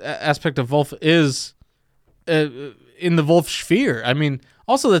aspect of Wolf is in the Wolf sphere. I mean,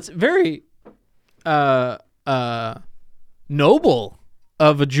 also that's very noble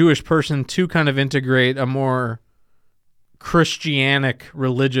of a Jewish person to kind of integrate a more Christianic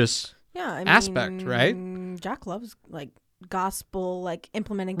religious aspect, right? Jack loves like gospel, like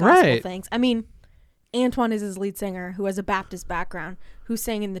implementing gospel things. I mean, Antoine is his lead singer who has a Baptist background, who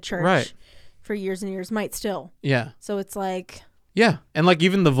sang in the church for years and years, might still. Yeah. So it's like. Yeah. And like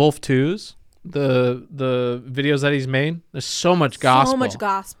even the Wolf 2s, the videos that he's made, there's so much gospel. So much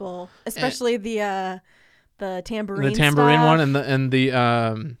gospel. Especially the tambourine the tambourine stuff. one and the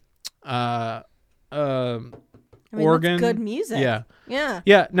organ. That's good music. Yeah. Yeah.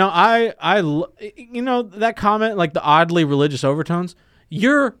 Yeah. No, you know, that comment, like the oddly religious overtones,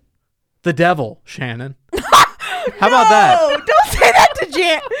 you're the devil, Shannon. How about that? Don't say that to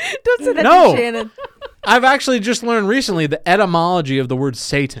Jan. Don't say that to Shannon. I've actually just learned recently the etymology of the word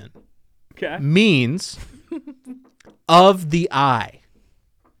Satan means of the eye,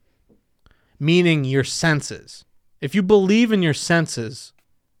 meaning your senses. If you believe in your senses,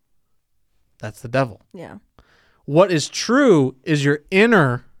 that's the devil. Yeah. What is true is your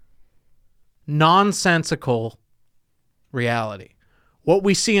inner nonsensical reality. What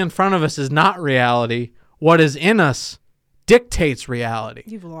we see in front of us is not reality. What is in us dictates reality.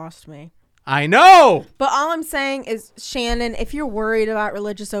 You've lost me. I know. But all I'm saying is, Shannon, if you're worried about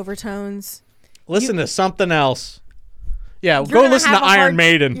religious overtones, listen to something else. Yeah, go listen to Iron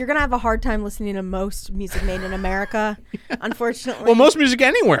Maiden. You're going to have a hard time listening to most music made in America, unfortunately. Well, most music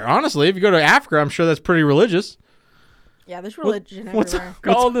anywhere, honestly. If you go to Africa, I'm sure that's pretty religious. Yeah, there's religion everywhere.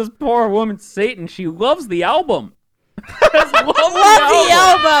 Call this poor woman Satan. She loves the album. Love the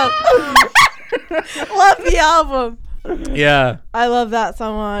album. Love the album. Yeah. I love that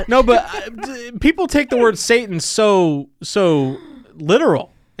so much. No, but people take the word Satan so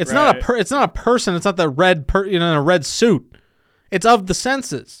literal. It's not it's not a person. It's not the red in a red suit. It's of the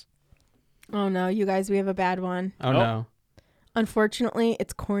senses. Oh no, you guys, we have a bad one. Oh no. Unfortunately,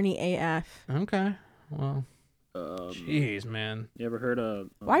 it's corny AF. Okay. Well. Jeez, man. You ever heard of?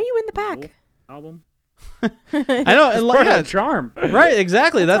 Why are you in the back? Album. I know. It's part of the charm. Right.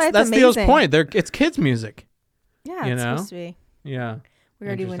 Exactly. That's Theo's amazing. point. It's kids' music. Yeah, you it's know? supposed to be. Yeah. We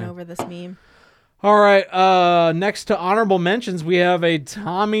already went over this meme. All right. Next to honorable mentions, we have a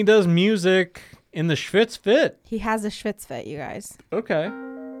Tommy Does Music in the Schvitz fit. He has a Schvitz fit, you guys. Okay.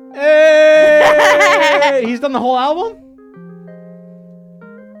 Hey! He's done the whole album?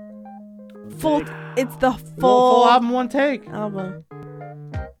 Full. It's the full album, one take. Album.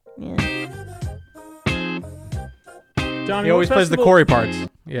 Yeah. Tommy, he always plays the Corey parts.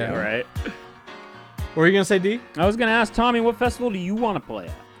 Yeah. Right. What were you gonna say, D? I was gonna ask Tommy, what festival do you want to play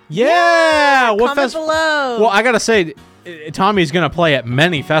at? Yeah. What comment below. Well, I gotta say, Tommy's gonna play at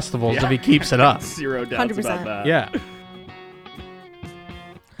many festivals if he keeps it up. 0 doubts 100%. about that. Yeah.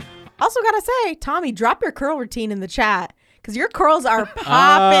 Also, gotta say, Tommy, drop your curl routine in the chat because your curls are popping,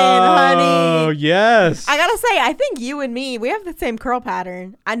 honey. Oh, yes. I gotta say, I think you and me, we have the same curl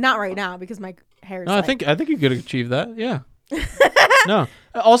pattern. Not right now because my hair is. No, I think you could achieve that. Yeah. No.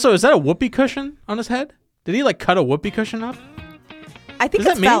 Also, is that a whoopee cushion on his head? Did he like cut a whoopee cushion up? I think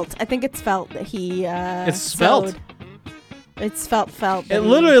it's felt. I think it's felt that he. It's felt. It's felt. It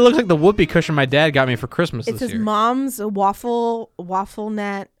literally looks like the whoopee cushion my dad got me for Christmas it's this year. It's his mom's waffle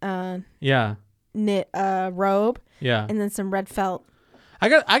net. Yeah. Knit robe. Yeah. And then some red felt. I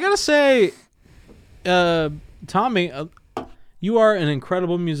gotta say, Tommy, you are an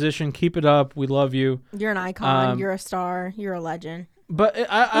incredible musician. Keep it up. We love you. You're an icon. You're a star. You're a legend. But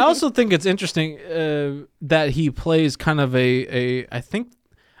I also think it's interesting that he plays kind of I think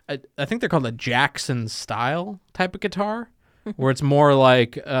they're called a Jackson style type of guitar, where it's more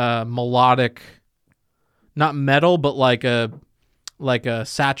like melodic, not metal, but like a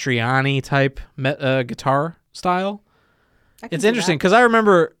Satriani type guitar style. It's interesting because I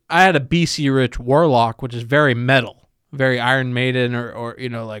remember I had a BC Rich Warlock, which is very metal, very Iron Maiden or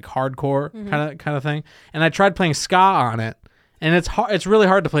like hardcore kind of thing, and I tried playing ska on it. And it's really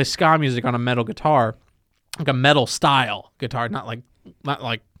hard to play ska music on a metal guitar, like a metal style guitar, not like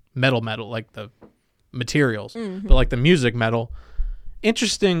metal like the materials, but like the music metal.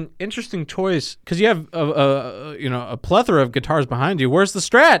 Interesting choice because you have a plethora of guitars behind you. Where's the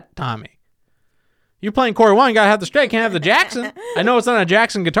Strat, Tommy? You're playing Core 1, you gotta have the Strat. You can't have the Jackson. I know it's not a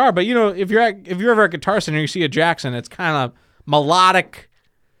Jackson guitar, but if you're ever at Guitar Center, you see a Jackson. It's kind of melodic.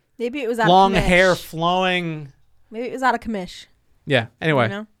 Maybe it was out long of commish. Hair flowing. Maybe it was out of commish. Yeah. Anyway. You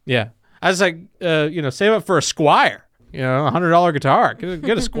know? Yeah. I was like, save up for a Squire. $100 guitar.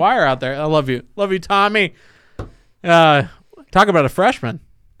 Get a Squire out there. I love you. Love you, Tommy. Talk about a freshman.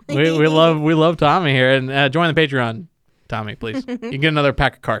 We love Tommy here. And join the Patreon, Tommy, please. You can get another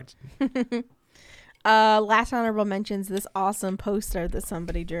pack of cards. Last honorable mentions this awesome poster that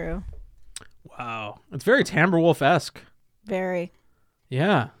somebody drew. Wow. It's very Tamberwolf-esque. Very.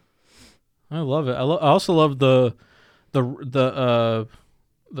 Yeah. I love it. I also love the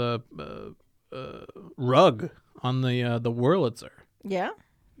rug on the Wurlitzer. Yeah.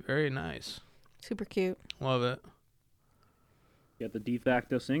 Very nice. Super cute. Love it. Got the de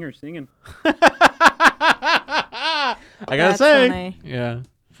facto singer singing. I gotta say, funny. Yeah.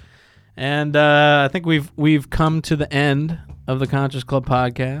 And I think we've come to the end of the Conscious Club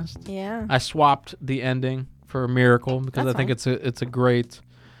podcast. Yeah. I swapped the ending for a miracle because I think it's a great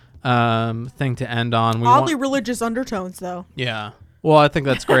thing to end on. Oddly religious undertones, though. Yeah. Well, I think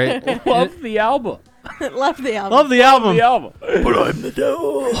that's great. Love the album. Love the album. Love the album. But I'm the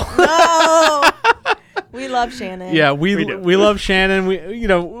devil. No. We love Shannon. Yeah, we love Shannon.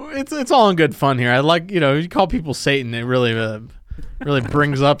 It's all in good fun here. I like you call people Satan, it really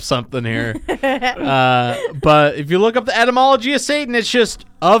brings up something here. But if you look up the etymology of Satan, it's just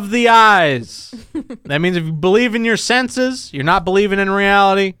of the eyes. That means if you believe in your senses, you're not believing in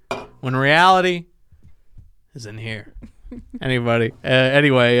reality. When reality is in here. Anyway,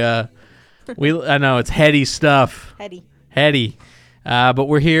 I know it's heady stuff. Heady. But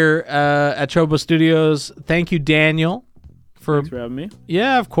we're here at Chobo Studios. Thank you, Daniel, Thanks for having me.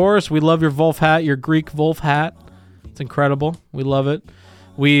 Yeah, of course. We love your Wolf hat, your Greek Wolf hat. It's incredible. We love it.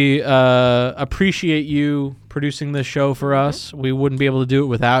 We appreciate you producing this show for us. We wouldn't be able to do it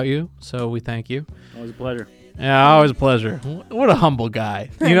without you, so we thank you. Always a pleasure. Yeah, always a pleasure. What a humble guy.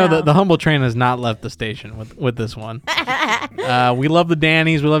 The humble train has not left the station with this one. We love the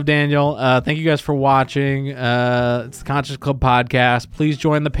Dannies. We love Daniel. Thank you guys for watching. It's the Conscious Club podcast. Please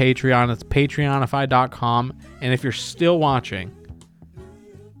join the Patreon. It's patreonify.com. And if you're still watching,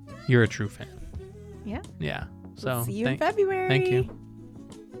 you're a true fan. Yeah. Yeah. So we'll see you in February. Thank you.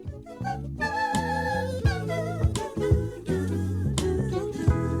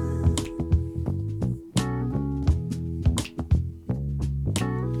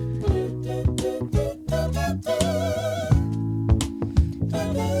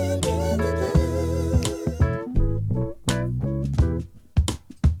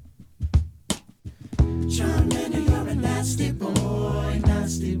 Charmander, you're a nasty boy,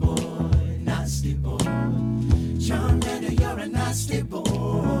 nasty boy, nasty boy. Charmander, you're a nasty boy.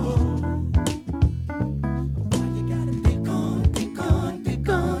 Why you gotta pick on, pick on, pick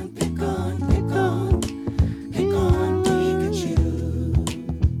on, pick on, pick on, pick on Pikachu?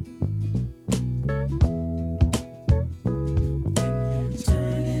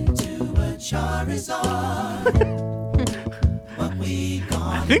 Turn into a Charizard. What we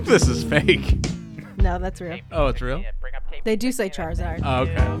gonna I think this is fake. No, that's real. Oh, it's real? They do say Charizard. Oh,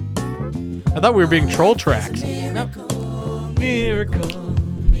 okay. I thought we were being troll tracked. Nope. miracle,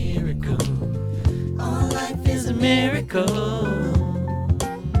 miracle. miracle. That's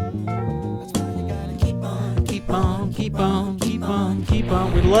why you gotta keep on, keep on, keep on, keep on, keep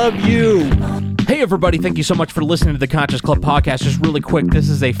on. We love you. Hey, everybody. Thank you so much for listening to the Conscious Club podcast. Just really quick, this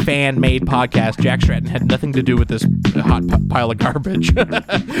is a fan-made podcast. Jack Stratton had nothing to do with this hot pile of garbage.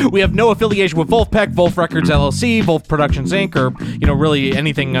 We have no affiliation with Wolfpack, Wolf Records LLC, Wolf Productions Inc., or, really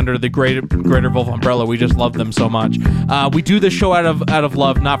anything under the greater Wolf umbrella. We just love them so much. We do this show out of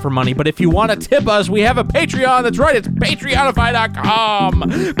love, not for money. But if you want to tip us, we have a Patreon. That's right. It's Patreonify.com.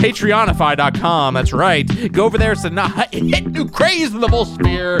 Patreonify.com. That's right. Go over there. It's a hit new craze in the Wolf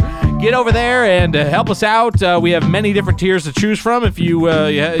sphere. Get over there and help us out. We have many different tiers to choose from. If you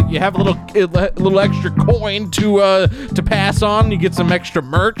have a little extra coin to pass on, you get some extra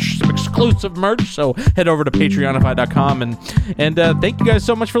merch, some exclusive merch. So head over to Patreonify.com and thank you guys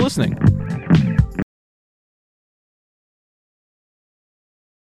so much for listening.